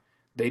 Yeah,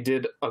 they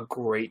did a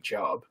great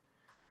job.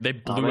 They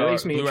blew our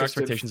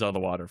expectations out of the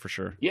water, for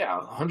sure. Yeah,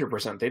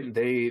 100%.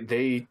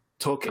 They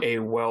took a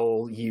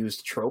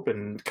well-used trope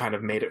and kind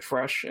of made it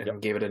fresh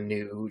and gave it a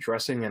new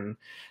dressing, and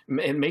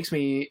it makes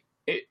me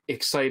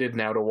excited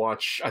now to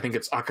watch. I think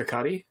it's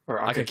Akakiri or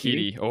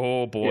Akakiri.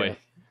 Oh boy, yeah.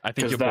 I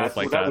think you'll both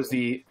like that. That was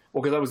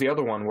because that was the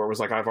other one where it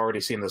was like, I've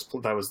already seen this.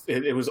 That was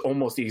it was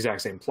almost the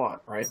exact same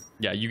plot, right?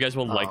 Yeah, you guys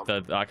will like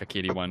the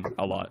Akakiri one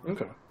a lot.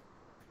 Okay.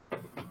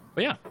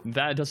 But yeah,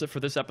 that does it for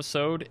this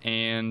episode,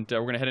 and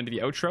we're gonna head into the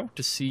outro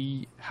to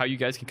see how you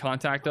guys can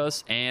contact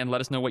us and let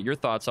us know what your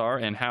thoughts are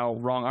and how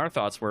wrong our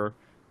thoughts were,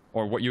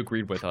 or what you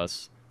agreed with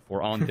us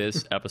for on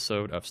this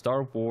episode of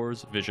Star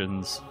Wars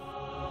Visions.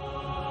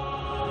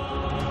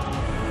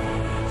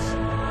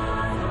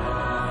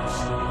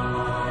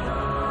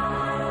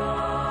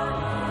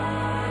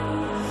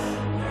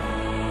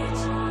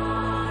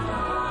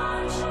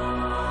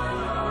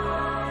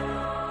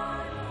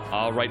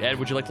 All right, Ed,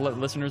 would you like to let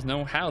listeners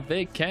know how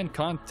they can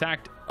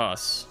contact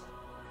us?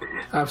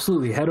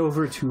 Absolutely. Head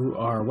over to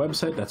our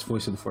website. That's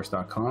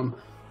voiceoftheforce.com.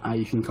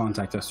 You can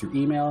contact us through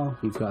email.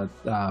 We've got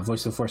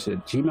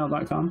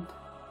voiceoftheforce@gmail.com.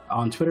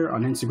 On Twitter,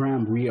 on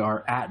Instagram, we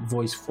are at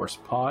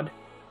VoiceForcePod.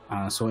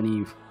 So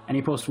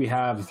any post we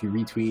have, if you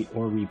retweet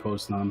or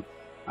repost them,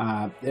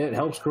 it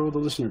helps grow the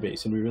listener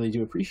base, and we really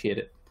do appreciate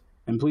it.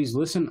 And please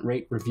listen,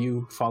 rate,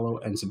 review, follow,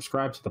 and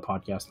subscribe to the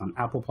podcast on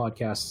Apple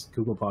Podcasts,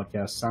 Google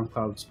Podcasts,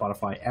 SoundCloud,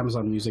 Spotify,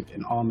 Amazon Music,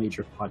 and all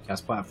major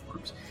podcast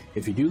platforms.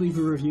 If you do leave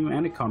a review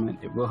and a comment,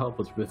 it will help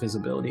with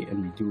visibility,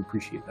 and we do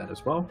appreciate that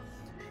as well.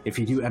 If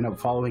you do end up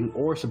following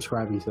or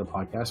subscribing to the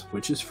podcast,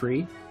 which is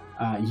free,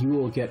 you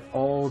will get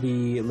all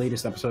the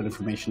latest episode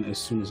information as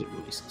soon as it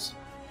releases.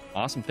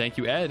 Awesome. Thank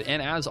you, Ed.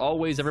 And as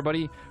always,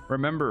 everybody,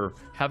 remember,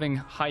 having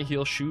high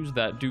heel shoes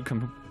that do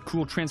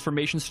cool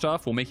transformation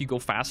stuff will make you go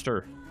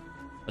faster,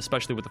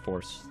 especially with the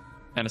Force,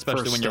 and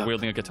especially when you're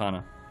wielding a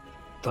katana.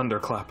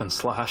 Thunderclap and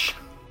slash.